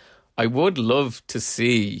rescored, I would love to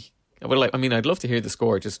see, I'd love to hear the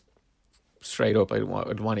score just straight up. I'd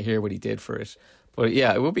want to hear what he did for it. But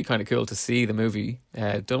yeah, it would be kind of cool to see the movie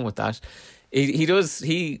done with that. He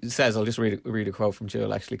says, I'll just read a quote from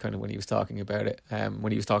Jewel actually, kind of when he was talking about it,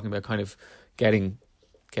 when he was talking about kind of getting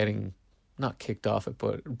not kicked off it,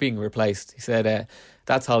 but being replaced. He said,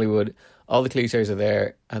 that's Hollywood. All the cliches are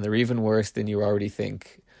there, and they're even worse than you already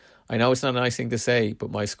think. I know it's not a nice thing to say, but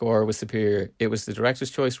my score was superior. It was the director's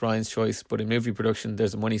choice, Ryan's choice, but in movie production,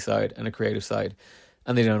 there's a money side and a creative side,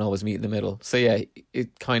 and they don't always meet in the middle. So yeah,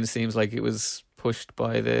 it kind of seems like it was pushed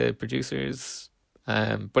by the producers.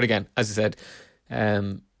 But again, as I said,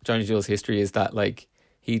 Johnny Jewel's history is that, like,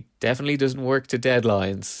 he definitely doesn't work to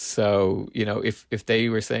deadlines. So, if they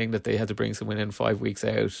were saying that they had to bring someone in 5 weeks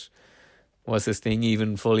out, was this thing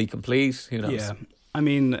even fully complete? Who knows? Yeah. I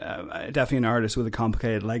mean, definitely an artist with a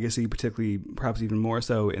complicated legacy, particularly perhaps even more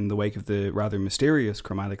so in the wake of the rather mysterious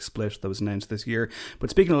Chromatic split that was announced this year. But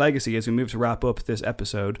speaking of legacy, as we move to wrap up this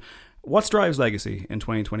episode, what's Drive's legacy in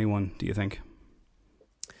 2021, do you think?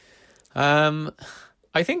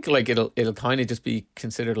 I think like it'll kind of just be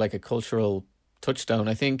considered like a cultural touchstone.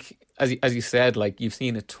 I think, as you said, like you've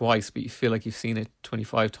seen it twice, but you feel like you've seen it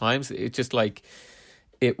 25 times. It's just like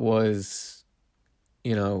it was,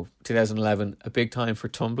 2011, a big time for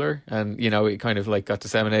Tumblr, and it kind of like got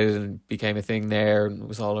disseminated and became a thing there, and it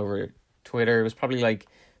was all over Twitter. It was probably like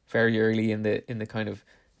very early in the kind of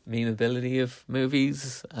memeability of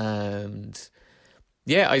movies, and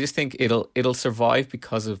yeah, I just think it'll survive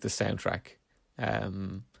because of the soundtrack,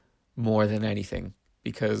 more than anything,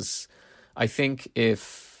 because I think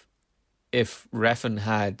if Refn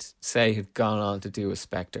had gone on to do a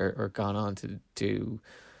Spectre or gone on to do,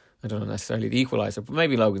 I don't know necessarily the Equalizer, but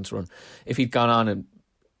maybe Logan's Run, if he'd gone on and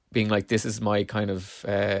being like, this is my kind of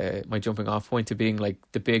my jumping off point to being like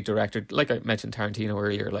the big director, like I mentioned Tarantino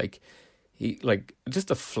earlier, like he like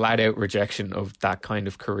just a flat out rejection of that kind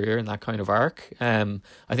of career and that kind of arc. I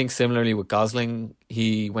think similarly with Gosling,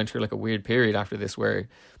 he went through like a weird period after this where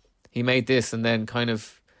he made this and then kind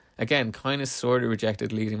of sort of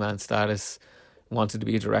rejected leading man status, wanted to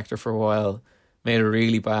be a director for a while, made a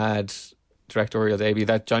really bad directorial debut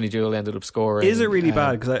that Johnny Jewel ended up scoring. Is it really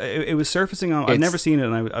bad? Because it was surfacing on, I've never seen it,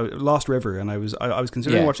 and I Lost River, and I was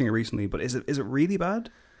considering watching it recently, but is it really bad?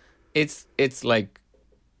 It's like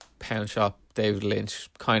Pound Shop David Lynch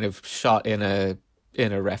kind of shot in a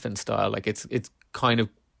Refn style. Like it's kind of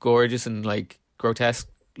gorgeous and like grotesque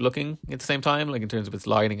looking at the same time, like in terms of its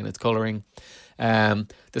lighting and its colouring.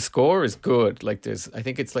 The score is good. Like I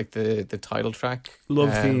think it's like the title track,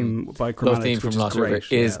 Love Theme by Chromatic, Love Theme from Lost River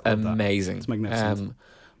is amazing. It's magnificent,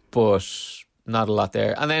 but not a lot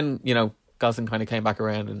there. And then Gosling kind of came back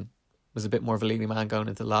around and was a bit more of a leading man going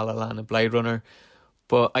into La La Land and Blade Runner.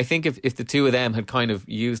 But I think if the two of them had kind of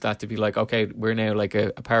used that to be like, okay, we're now like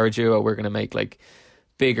a power duo, we're going to make like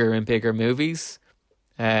bigger and bigger movies,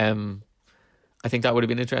 I think that would have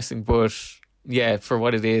been interesting. But yeah, for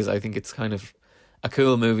what it is, I think it's kind of a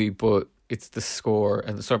cool movie, but it's the score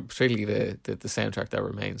and particularly the soundtrack that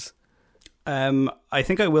remains. I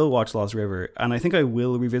think I will watch Lost River, and I think I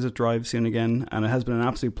will revisit Drive soon again, and it has been an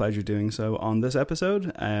absolute pleasure doing so on this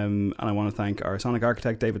episode. And I want to thank our sonic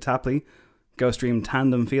architect David Tapley, Ghost Dream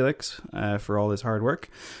Tandem Felix, for all his hard work,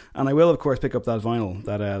 and I will of course pick up that vinyl,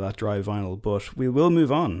 that Drive vinyl. But we will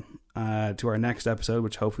move on to our next episode,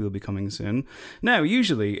 which hopefully will be coming soon. Now,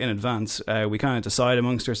 usually in advance, we kind of decide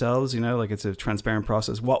amongst ourselves, like it's a transparent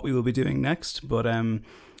process, what we will be doing next. But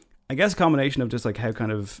I guess a combination of just like how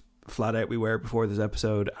kind of flat out we were before this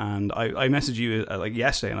episode, and I messaged you like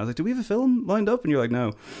yesterday, and I was like, do we have a film lined up? And you're like,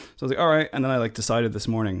 no. So I was like, all right. And then I like decided this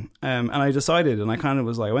morning, and I decided, and I kind of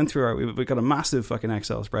was like, I went through we got a massive fucking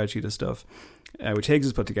Excel spreadsheet of stuff, which Higgs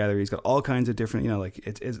has put together. He's got all kinds of different, like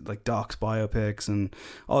it's like docs, biopics, and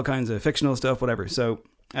all kinds of fictional stuff, whatever. So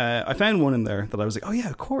I found one in there that I was like, oh yeah,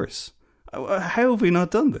 of course. How have we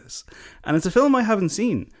not done this? And it's a film I haven't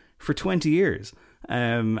seen for 20 years.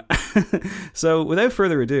 So without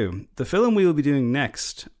further ado, the film we will be doing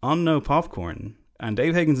next on No Popcorn, and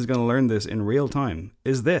Dave Higgins is going to learn this in real time,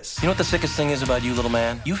 is this. You know what the sickest thing is about you, little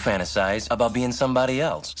man? You fantasize about being somebody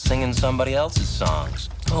else, singing somebody else's songs.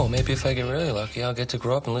 Oh, maybe if I get really lucky, I'll get to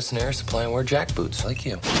grow up and listen to Air Supply and wear jackboots like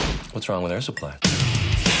you. What's wrong with Air Supply?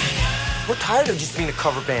 We're tired of just being a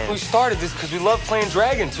cover band. We started this because we love playing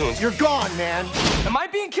Dragon tunes. You're gone, man. Am I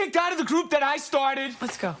being kicked out of the group that I started?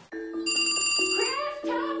 Let's go.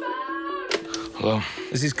 Hello.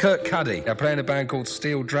 This is Kurt Cuddy. I play in a band called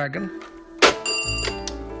Steel Dragon.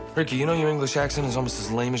 Ricky, you know your English accent is almost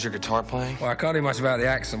as lame as your guitar playing? Well, I can't do much about the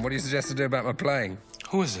accent. What do you suggest to do about my playing?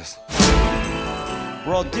 Who is this?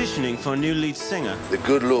 We're auditioning for a new lead singer. The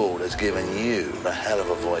good Lord has given you a hell of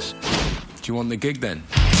a voice. Do you want the gig then?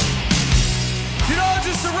 You know, I'm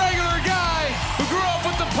just a regular guy who grew up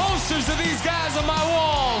with the posters of these guys on my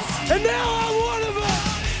walls. And now I'm one of them.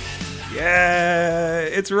 Yeah,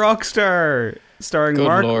 it's Rockstar, starring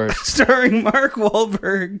Mark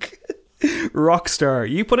Wahlberg. Rockstar.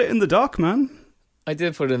 You put it in the doc, man. I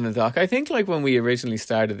did put it in the doc. I think like when we originally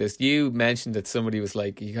started this, you mentioned that somebody was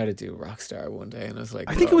like, you got to do Rockstar one day. And I was like,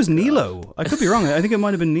 I think it was Nilo. I could be wrong. I think it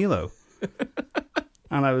might have been Nilo.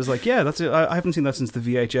 And I was like, yeah, that's it. I haven't seen that since the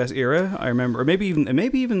VHS era. I remember, or maybe even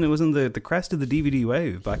it was in the crest of the DVD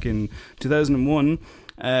wave back in 2001.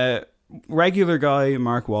 Regular guy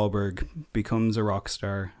Mark Wahlberg becomes a rock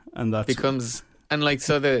star, and that's and like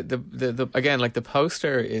so the again, like the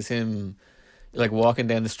poster is him like walking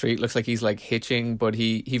down the street, looks like he's like hitching, but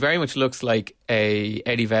he very much looks like a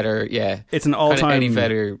Eddie Vedder. Yeah, it's an all-time Eddie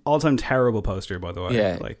Vedder, all-time terrible poster, by the way.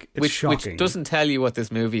 Yeah, like it's shocking. Which doesn't tell you what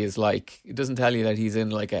this movie is like. It doesn't tell you that he's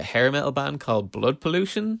in like a hair metal band called Blood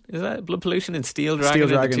Pollution. Is that Blood Pollution and Steel Dragon? Steel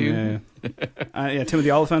Dragon, yeah.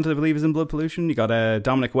 Timothy Olyphant, I believe, is in Blood Pollution. You got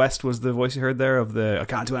Dominic West was the voice you heard there of the I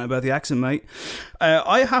can't do anything about the accent, mate.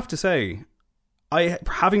 I have to say,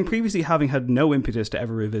 having had no impetus to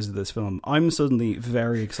ever revisit this film, I'm suddenly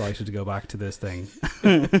very excited to go back to this thing.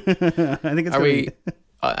 I think it's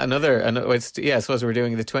I suppose we're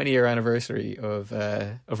doing the 20-year anniversary of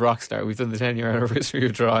Rockstar. We've done the 10-year anniversary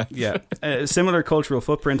of Drive. Yeah, similar cultural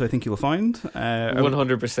footprint. I think you'll find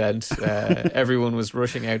 100%. Everyone was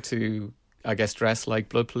rushing out to, I guess, dress like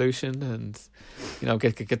Blood Pollution and, you know,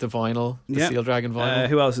 get the vinyl, the Steel Dragon vinyl.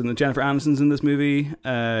 Who else? Jennifer Aniston's in this movie.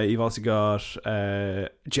 You've also got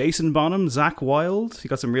Jason Bonham, Zach Wilde. You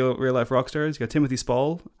got some real life rock stars. You got Timothy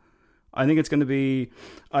Spall. I think it's going to be.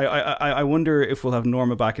 I wonder if we'll have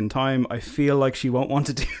Norma back in time. I feel like she won't want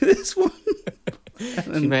to do this one.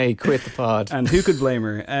 She may quit the pod. And who could blame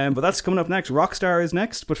her? But that's coming up next. Rockstar is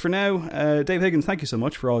next. But for now, Dave Higgins, thank you so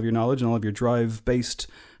much for all of your knowledge and all of your Drive-based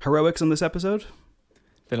heroics on this episode.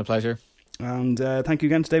 Been a pleasure. And thank you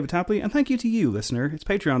again to David Tapley. And thank you to you, listener. It's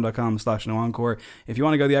patreon.com/NoEncore if you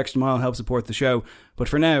want to go the extra mile and help support the show. But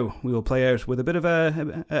for now, we will play out with a bit of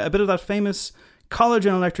that famous College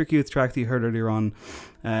and Electric Youth track that you heard earlier on,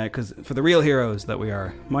 because for the real heroes that we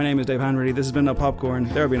are. My name is Dave Hanratty. This has been No Popcorn.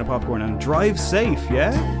 There have been a popcorn, and drive safe,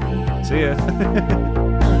 yeah? See ya.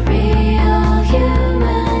 A real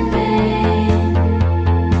human being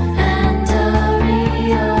and a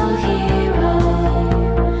real hero.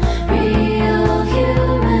 Real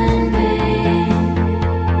human being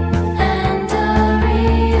and a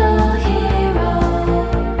real hero.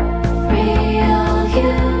 Real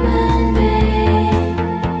human being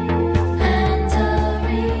and a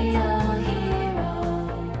real hero.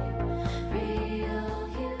 Real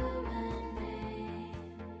human being.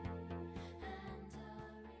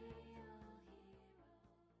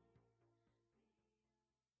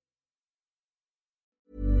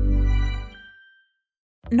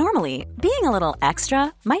 Normally, being a little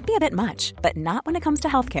extra might be a bit much, but not when it comes to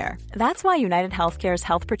healthcare. That's why United Healthcare's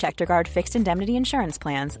Health Protector Guard fixed indemnity insurance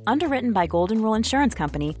plans, underwritten by Golden Rule Insurance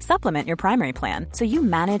Company, supplement your primary plan so you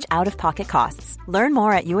manage out-of-pocket costs. Learn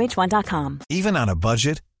more at UH1.com. Even on a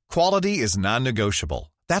budget, quality is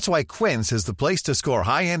non-negotiable. That's why Quince is the place to score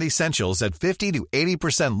high-end essentials at 50 to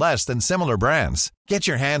 80% less than similar brands. Get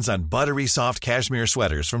your hands on buttery soft cashmere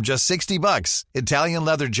sweaters from just $60, Italian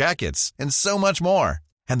leather jackets, and so much more.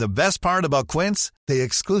 And the best part about Quince, they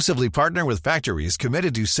exclusively partner with factories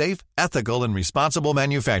committed to safe, ethical, and responsible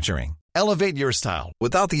manufacturing. Elevate your style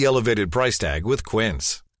without the elevated price tag with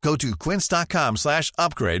Quince. Go to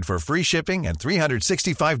quince.com/upgrade for free shipping and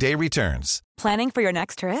 365-day returns. Planning for your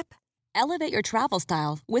next trip? Elevate your travel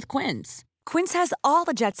style with Quince. Quince has all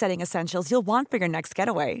the jet-setting essentials you'll want for your next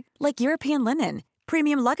getaway, like European linen,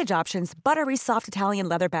 premium luggage options, buttery soft Italian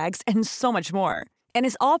leather bags, and so much more. And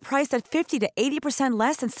is all priced at 50 to 80%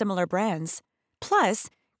 less than similar brands. Plus,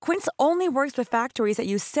 Quince only works with factories that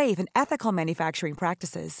use safe and ethical manufacturing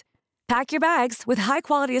practices. Pack your bags with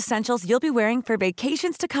high-quality essentials you'll be wearing for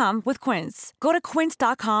vacations to come with Quince. Go to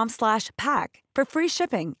quince.com/pack for free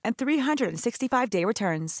shipping and 365-day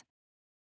returns.